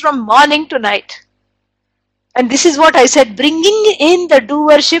things from morning to night. And this is what I said, bringing in the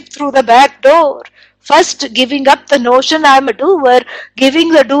doership through the back door. First giving up the notion I am a doer, giving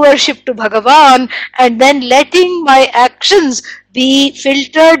the doership to Bhagavan, and then letting my actions be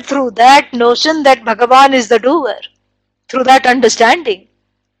filtered through that notion that Bhagavan is the doer, through that understanding.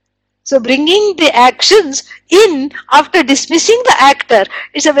 So bringing the actions in after dismissing the actor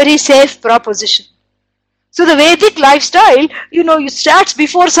is a very safe proposition. So the Vedic lifestyle, you start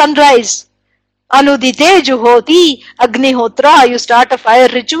before sunrise. Anudite juhoti agnihotra, you start a fire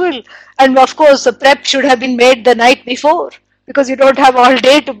ritual, and of course the prep should have been made the night before, because you don't have all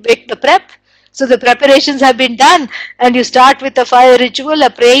day to make the prep. So the preparations have been done, and you start with a fire ritual, a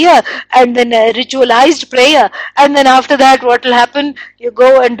prayer, and then a ritualized prayer, and then after that what will happen? You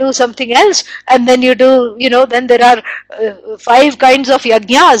go and do something else, and then you do, then there are 5 kinds of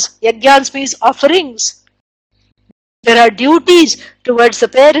yajnas. Yajnas means offerings. There are duties towards the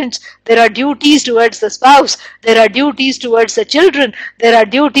parents, there are duties towards the spouse, there are duties towards the children, there are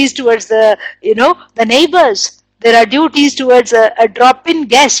duties towards the neighbors, there are duties towards a drop-in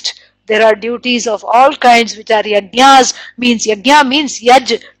guest, there are duties of all kinds which are yajnas. Yajna means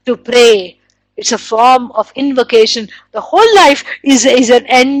yaj, to pray. It's a form of invocation. The whole life is an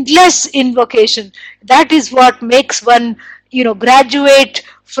endless invocation. That is what makes one, graduate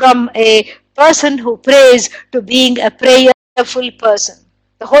from a person who prays to being a prayerful person.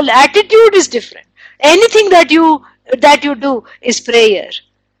 The whole attitude is different. Anything that you do is prayer,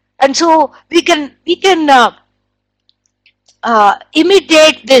 and so we can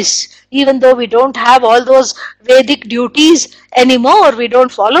imitate this, even though we don't have all those Vedic duties anymore. We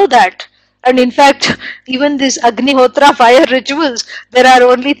don't follow that. And in fact, even this Agnihotra fire rituals, there are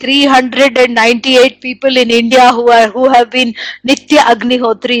only 398 people in India who have been Nitya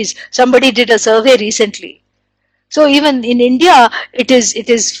Agnihotris. Somebody did a survey recently. So even in India, it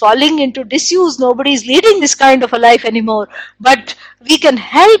is falling into disuse. Nobody is leading this kind of a life anymore. But we can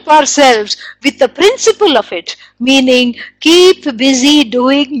help ourselves with the principle of it, meaning keep busy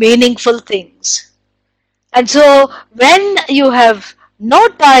doing meaningful things. And so when you have no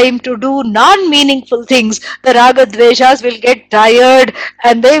time to do non-meaningful things, the raga dveshas will get tired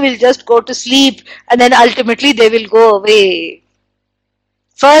and they will just go to sleep, and then ultimately they will go away.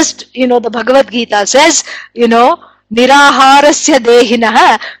 First, the Bhagavad Gita says, niraharasya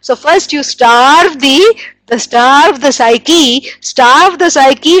dehinaha. So first you starve the psyche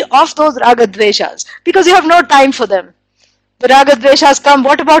of those raga dveshas, because you have no time for them. The raga dveshas come,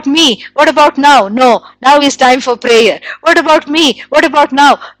 what about me? What about now? No, now is time for prayer. What about me? What about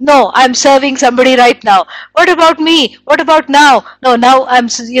now? No, I'm serving somebody right now. What about me? What about now? No, now I'm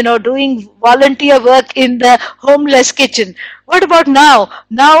doing volunteer work in the homeless kitchen. What about now?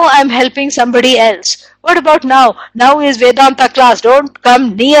 Now I'm helping somebody else. What about now? Now is Vedanta class. Don't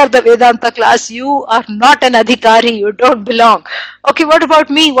come near the Vedanta class. You are not an adhikari. You don't belong. Okay, what about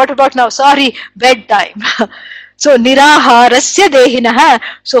me? What about now? Sorry, bedtime. So niraharasya dehinaha.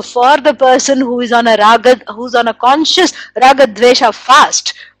 So for the person who's on a conscious raga dvesha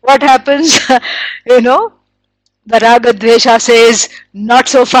fast, what happens? The raga dvesha says, not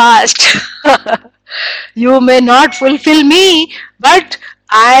so fast. You may not fulfill me, but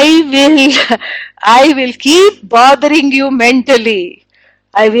I will keep bothering you mentally.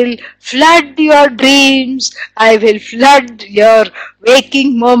 I will flood your dreams. I will flood your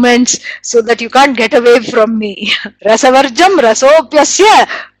waking moments so that you can't get away from me. Rasavarjam rasopyasya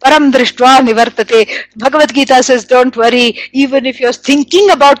param drishtva nivartate. Bhagavad Gita says, don't worry, even if you're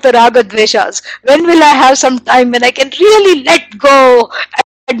thinking about the raga dveshas, when will I have some time when I can really let go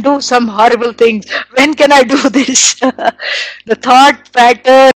and do some horrible things? When can I do this? The thought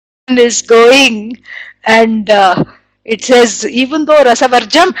pattern is going, and it says, even though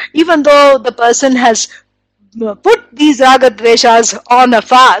rasavarjam, even though the person has put these raga dveshas on a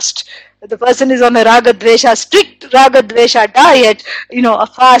fast, the person is on a raga dvesha, strict raga dvesha diet, a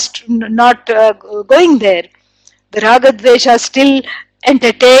fast not going there, the raga dveshas still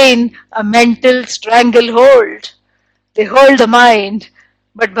entertain a mental stranglehold. They hold the mind.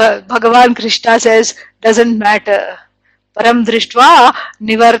 But Bhagavan Krishna says, doesn't matter. Param drishtva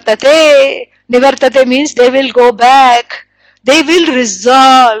nivartate. Nivartate means they will go back. They will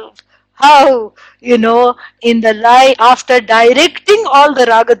resolve. How? In the life, after directing all the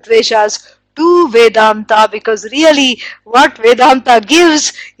ragadveshas to Vedanta, because really what Vedanta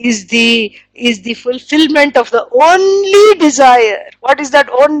gives is the fulfillment of the only desire. What is that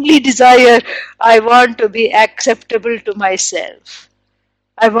only desire? I want to be acceptable to myself.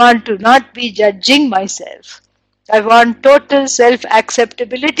 I want to not be judging myself. I want total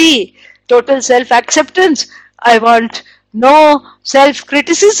self-acceptability, total self-acceptance. I want no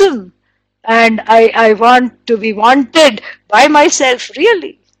self-criticism. And I want to be wanted by myself,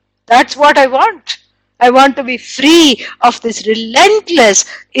 really. That's what I want. I want to be free of this relentless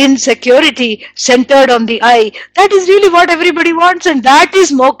insecurity centered on the I. That is really what everybody wants, and that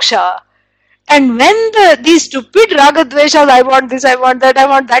is moksha. And when these stupid ragadveshas, I want this, I want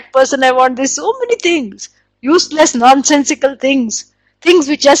that person, I want this, so many things, useless, nonsensical things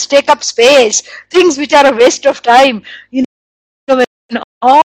which just take up space, things which are a waste of time, when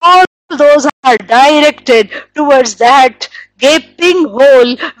all those are directed towards that gaping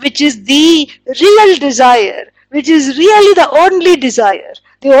hole, which is the real desire, which is really the only desire.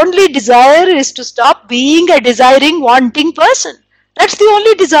 The only desire is to stop being a desiring, wanting person. That's the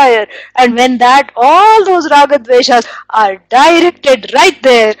only desire. And when all those ragadveshas are directed right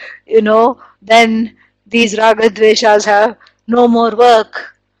there, then these ragadveshas have no more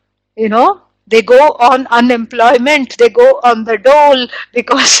work. They go on unemployment, they go on the dole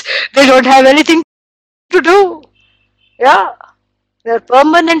because they don't have anything to do. Yeah, they're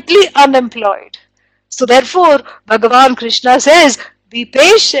permanently unemployed. So therefore, Bhagavan Krishna says, be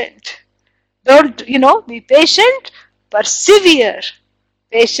patient. Don't, be patient, persevere.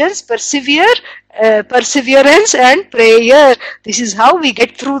 Patience, perseverance and prayer. This is how we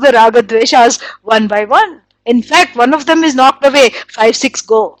get through the ragadveshas one by one. In fact, one of them is knocked away, 5, 6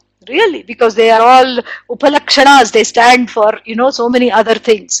 go. Really, because they are all upalakshanas, they stand for, so many other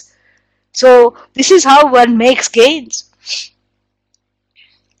things. So this is how one makes gains.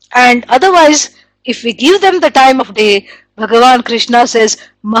 And otherwise, if we give them the time of day, Bhagavan Krishna says,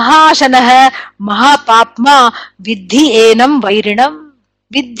 Mahashanaha Mahapapma Vidhi Enam Vairinam.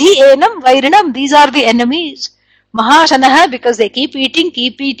 Vidhi Enam Vairinam. These are the enemies. Mahashanaha, because they keep eating,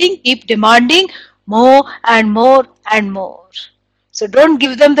 keep demanding more and more and more. So don't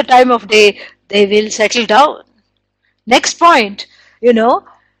give them the time of day, they will settle down. Next point, know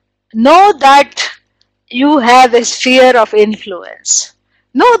that you have a sphere of influence.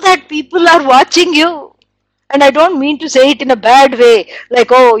 Know that people are watching you. And I don't mean to say it in a bad way,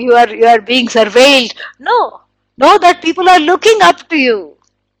 like, oh, you are being surveilled. No. Know that people are looking up to you.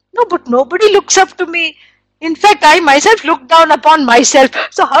 No, but nobody looks up to me. In fact, I myself look down upon myself.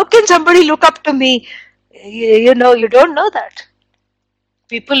 So how can somebody look up to me? You don't know that.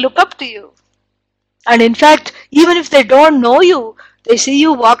 People look up to you. And in fact, even if they don't know you, they see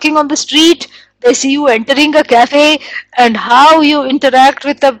you walking on the street, they see you entering a cafe, and how you interact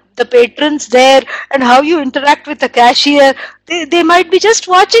with the patrons there, and how you interact with the cashier. They might be just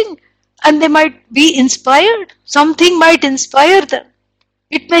watching, and they might be inspired. Something might inspire them.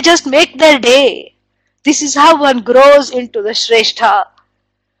 It may just make their day. This is how one grows into the srestha.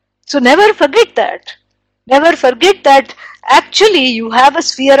 So never forget that. Never forget that actually you have a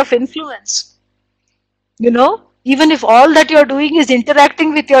sphere of influence. Even if all that you're doing is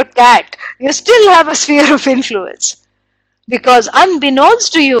interacting with your cat, you still have a sphere of influence. Because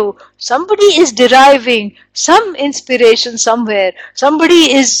unbeknownst to you, somebody is deriving some inspiration somewhere.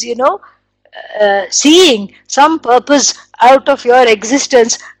 Somebody is, seeing some purpose out of your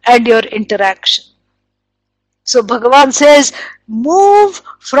existence and your interaction. So Bhagavan says, move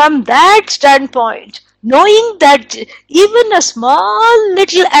from that standpoint, knowing that even a small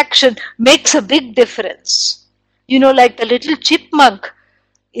little action makes a big difference. Like the little chipmunk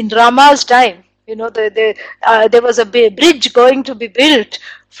in Rama's time, there was a bridge going to be built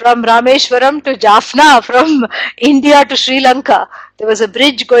from Rameshwaram to Jaffna, from India to Sri Lanka. There was a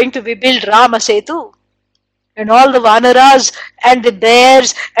bridge going to be built, Rama Setu. And all the Vanaras and the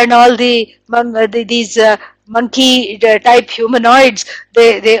bears and all these monkey type humanoids,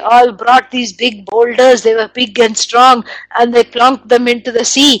 they all brought these big boulders. They were big and strong, and they plonked them into the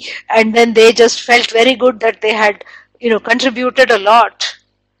sea, and then they just felt very good that they had contributed a lot.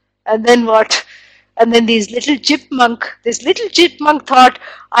 And then what? And then this little chipmunk thought,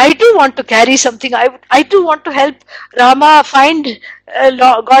 I too want to carry something. I too want to help Rama find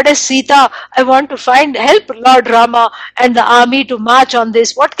Goddess Sita. I want to help Lord Rama and the army to march on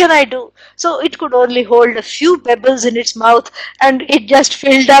this. What can I do? So it could only hold a few pebbles in its mouth, and it just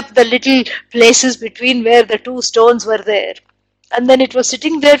filled up the little places between where the two stones were there. And then it was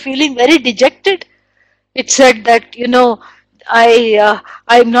sitting there feeling very dejected. It said that,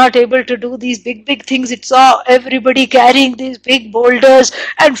 I'm not able to do these big things. It saw everybody carrying these big boulders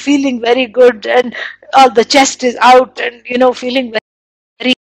and feeling very good, and all the chest is out, and feeling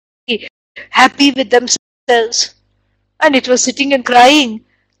very happy with themselves. And it was sitting and crying.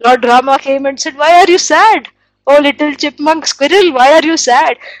 Lord Rama came and said, "Why are you sad? Oh little chipmunk squirrel, why are you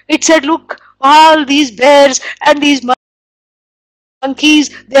sad?" It said, "Look, all these bears and these monkeys,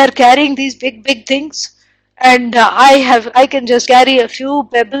 they are carrying these big things, and I can just carry a few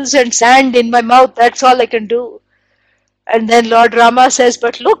pebbles and sand in my mouth. That's all I can do." And then Lord Rama says,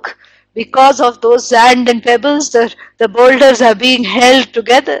 "But look, because of those sand and pebbles, the boulders are being held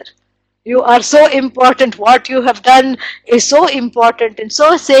together. You are so important. What you have done is so important." And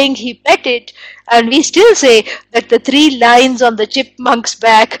so saying, he pet it. And we still say that the 3 lines on the chipmunk's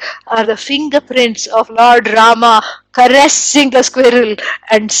back are the fingerprints of Lord Rama caressing the squirrel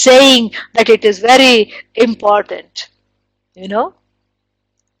and saying that it is very important.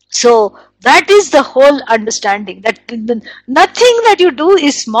 So that is the whole understanding, that nothing that you do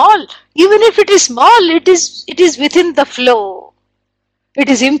is small. Even if it is small, it is within the flow. It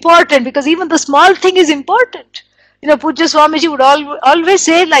is important, because even the small thing is important. Pujya Swamiji would always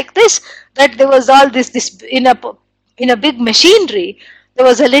say like this, that there was all this in a big machinery, there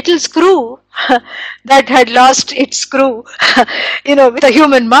was a little screw that had lost its screw, with a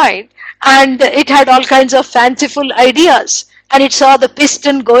human mind, and it had all kinds of fanciful ideas. And it saw the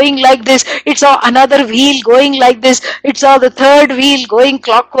piston going like this, it saw another wheel going like this, it saw the third wheel going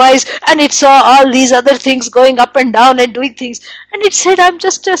clockwise, and it saw all these other things going up and down and doing things. And it said, "I'm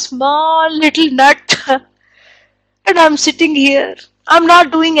just a small little nut and I'm sitting here. I'm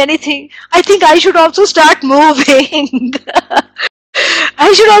not doing anything. I think I should also start moving."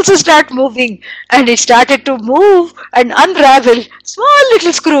 I should also start moving. And it started to move and unravel, small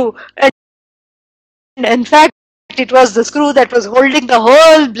little screw. And in fact, it was the screw that was holding the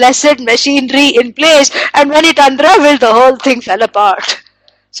whole blessed machinery in place, and when it unraveled, the whole thing fell apart.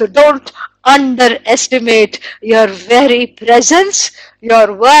 So don't underestimate your very presence,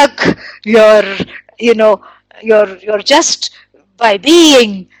 your work, your just by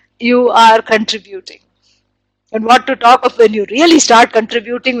being, you are contributing. And what to talk of when you really start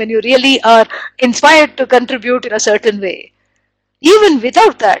contributing, when you really are inspired to contribute in a certain way. Even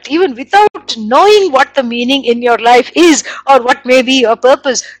without that, even without knowing what the meaning in your life is or what may be your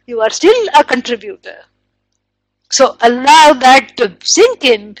purpose, you are still a contributor. So allow that to sink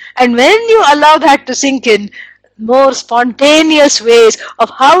in, and when you allow that to sink in, more spontaneous ways of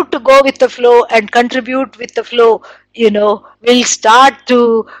how to go with the flow and contribute with the flow, will start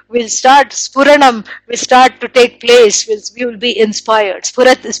spuranam, will start to take place, we will be inspired.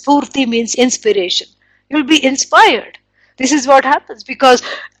 Spurti means inspiration. You will be inspired. This is what happens, because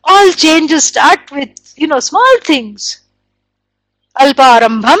all changes start with, small things.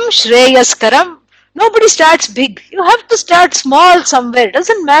 Alparambham shreyaskaram. Nobody starts big. You have to start small somewhere. It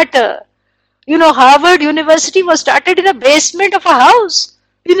doesn't matter. Harvard University was started in a basement of a house,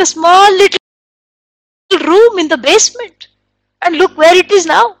 in a small little room in the basement. And look where it is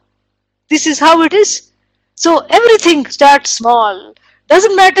now. This is how it is. So everything starts small.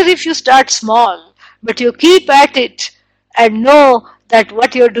 Doesn't matter if you start small, but you keep at it and know that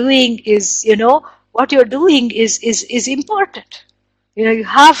what you're doing is, is important. You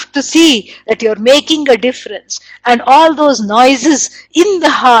have to see that you're making a difference. And all those noises in the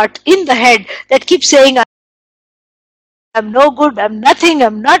heart, in the head, that keep saying, "I'm no good, I'm nothing,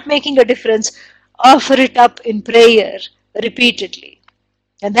 I'm not making a difference," offer it up in prayer repeatedly.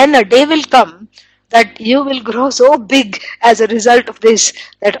 And then a day will come that you will grow so big as a result of this,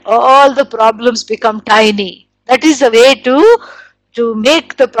 that all the problems become tiny. That is the way to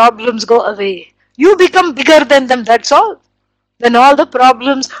make the problems go away. You become bigger than them, that's all. Then all the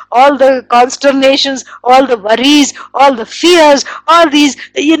problems, all the consternations, all the worries, all the fears, all these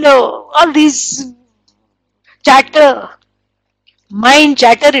chatter, mind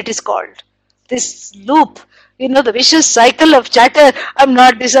chatter it is called. This loop, the vicious cycle of chatter. I'm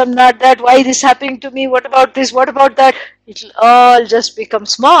not this, I'm not that, why this happening to me, what about this, what about that? It'll all just become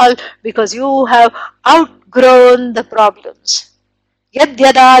small because you have outgrown the problems. Yad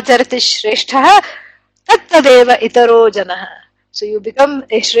yadacharati srestha tattadeva itaro janah. So you become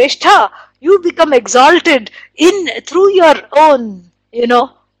a srestha, you become exalted through your own,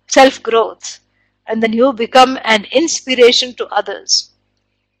 self-growth. And then you become an inspiration to others.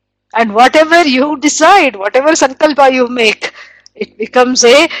 And whatever you decide, whatever sankalpa you make, it becomes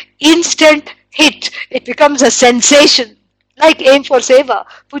a instant hit. It becomes a sensation. Like aim for seva.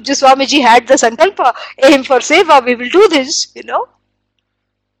 Pujya Swamiji had the sankalpa, aim for seva, we will do this,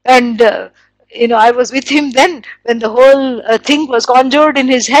 And, I was with him then when the whole thing was conjured in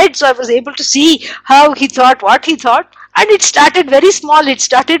his head. So I was able to see how he thought, what he thought. And it started very small. It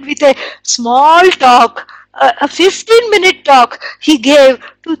started with a small talk, a 15-minute talk he gave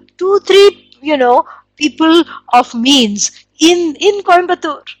to 2, 3, people of means in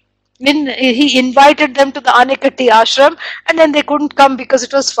Coimbatore. He invited them to the Anikatti ashram, and then they couldn't come because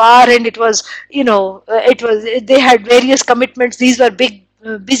it was far and it was, they had various commitments. These were big,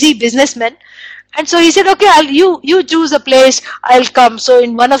 busy businessmen. And so he said, okay, you choose a place, I'll come. So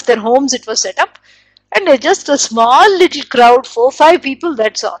in one of their homes it was set up, and just a small little crowd, 4, 5 people,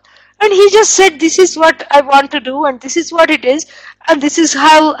 that's all. And he just said, this is what I want to do, and this is what it is, and this is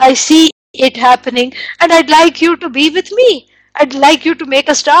how I see it happening, and I'd like you to be with me. I'd like you to make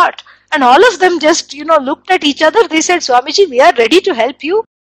a start. And all of them just, looked at each other. They said, Swamiji, we are ready to help you.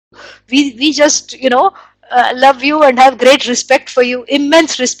 We just, love you and have great respect for you,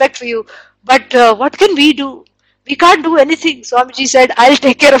 immense respect for you. But what can we do? We can't do anything. Swamiji said, I'll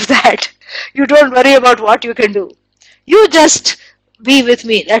take care of that. You don't worry about what you can do. You just be with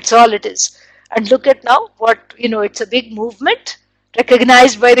me. That's all it is. And look at now what, it's a big movement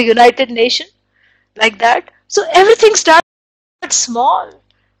recognized by the United Nations like that. So everything starts small.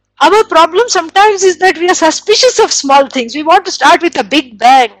 Our problem sometimes is that we are suspicious of small things. We want to start with a big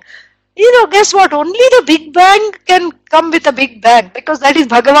bang. Guess what? Only the big bang can come with a big bang, because that is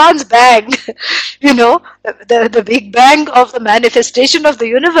Bhagavan's bang. The big bang of the manifestation of the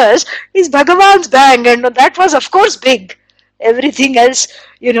universe is Bhagavan's bang, and that was of course big. Everything else,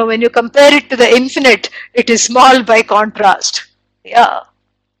 when you compare it to the infinite, it is small by contrast. Yeah.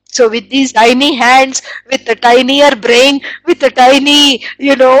 So with these tiny hands, with the tinier brain, with the tiny,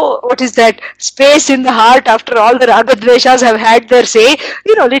 space in the heart after all the Ragadveshas have had their say,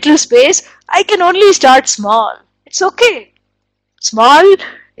 little space, I can only start small. It's okay. Small,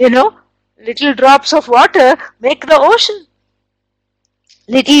 little drops of water make the ocean.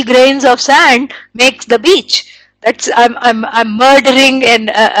 Little grains of sand makes the beach. I'm murdering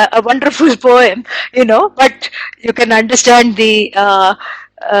a wonderful poem, but you can understand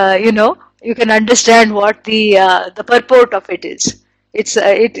you can understand what the purport of it is.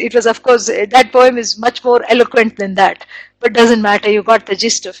 It was, of course, that poem is much more eloquent than that, but doesn't matter, you got the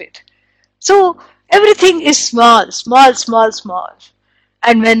gist of it. So everything is small, small, small, small.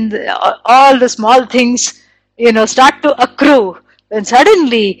 And when all the small things, start to accrue, then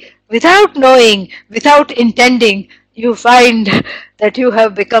suddenly, without knowing, without intending, you find that you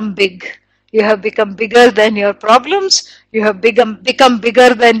have become big. You have become bigger than your problems. You have become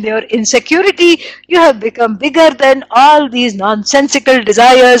bigger than your insecurity. You have become bigger than all these nonsensical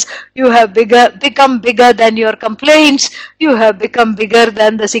desires. You have become bigger than your complaints. You have become bigger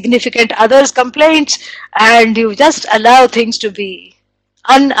than the significant others' complaints. And you just allow things to be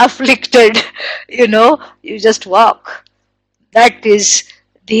unafflicted. You just walk. That is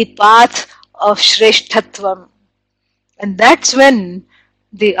the path of sresthatvam. And that's when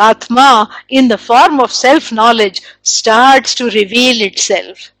the Atma, in the form of self-knowledge, starts to reveal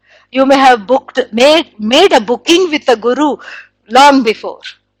itself. You may have made a booking with a guru long before.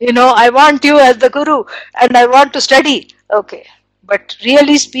 I want you as the guru and I want to study. Okay. But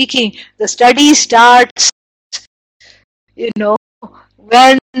really speaking, the study starts,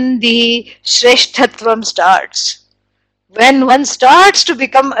 when the sresthatvam starts. When one starts to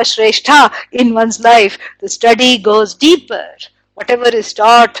become a srestha in one's life, the study goes deeper. Whatever is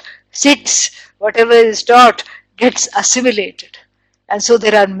taught sits, whatever is taught gets assimilated. And so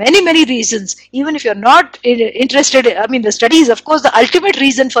there are many, many reasons, even if you're not interested, the study is of course the ultimate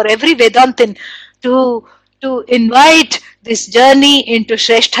reason for every Vedantin to invite this journey into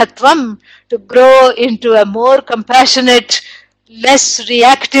sresthatvam, to grow into a more compassionate, less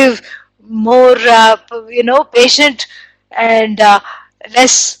reactive, more, patient and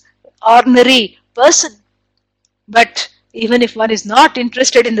less ordinary person. But even if one is not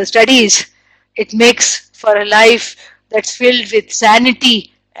interested in the studies, it makes for a life that's filled with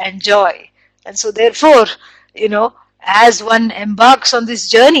sanity and joy. And so therefore, as one embarks on this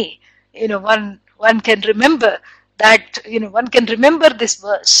journey, one can remember that, one can remember this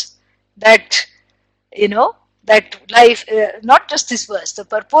verse, that, that life, not just this verse, the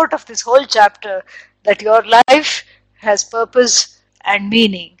purport of this whole chapter, that your life has purpose and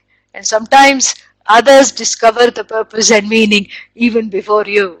meaning. And sometimes others discover the purpose and meaning even before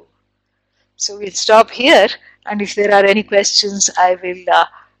you. So we'll stop here, and if there are any questions, I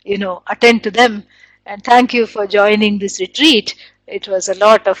will, attend to them. And thank you for joining this retreat It was a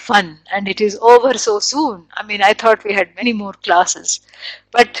lot of fun, and it is over so soon. I mean, I thought we had many more classes,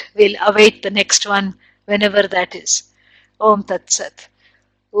 but we'll await the next one whenever that is. Om Tat Sat.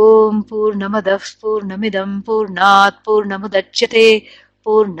 Om Purnamadah Purnamidam Purnat Purnamudachyate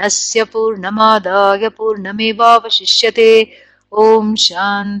Purnasya Purnamadaya Purnamevavashishyate. Om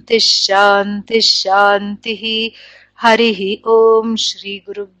Shanti Shanti Shanti. Harihi Om Shri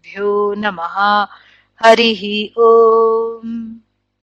Gurubhyo Namaha. Harihi Om.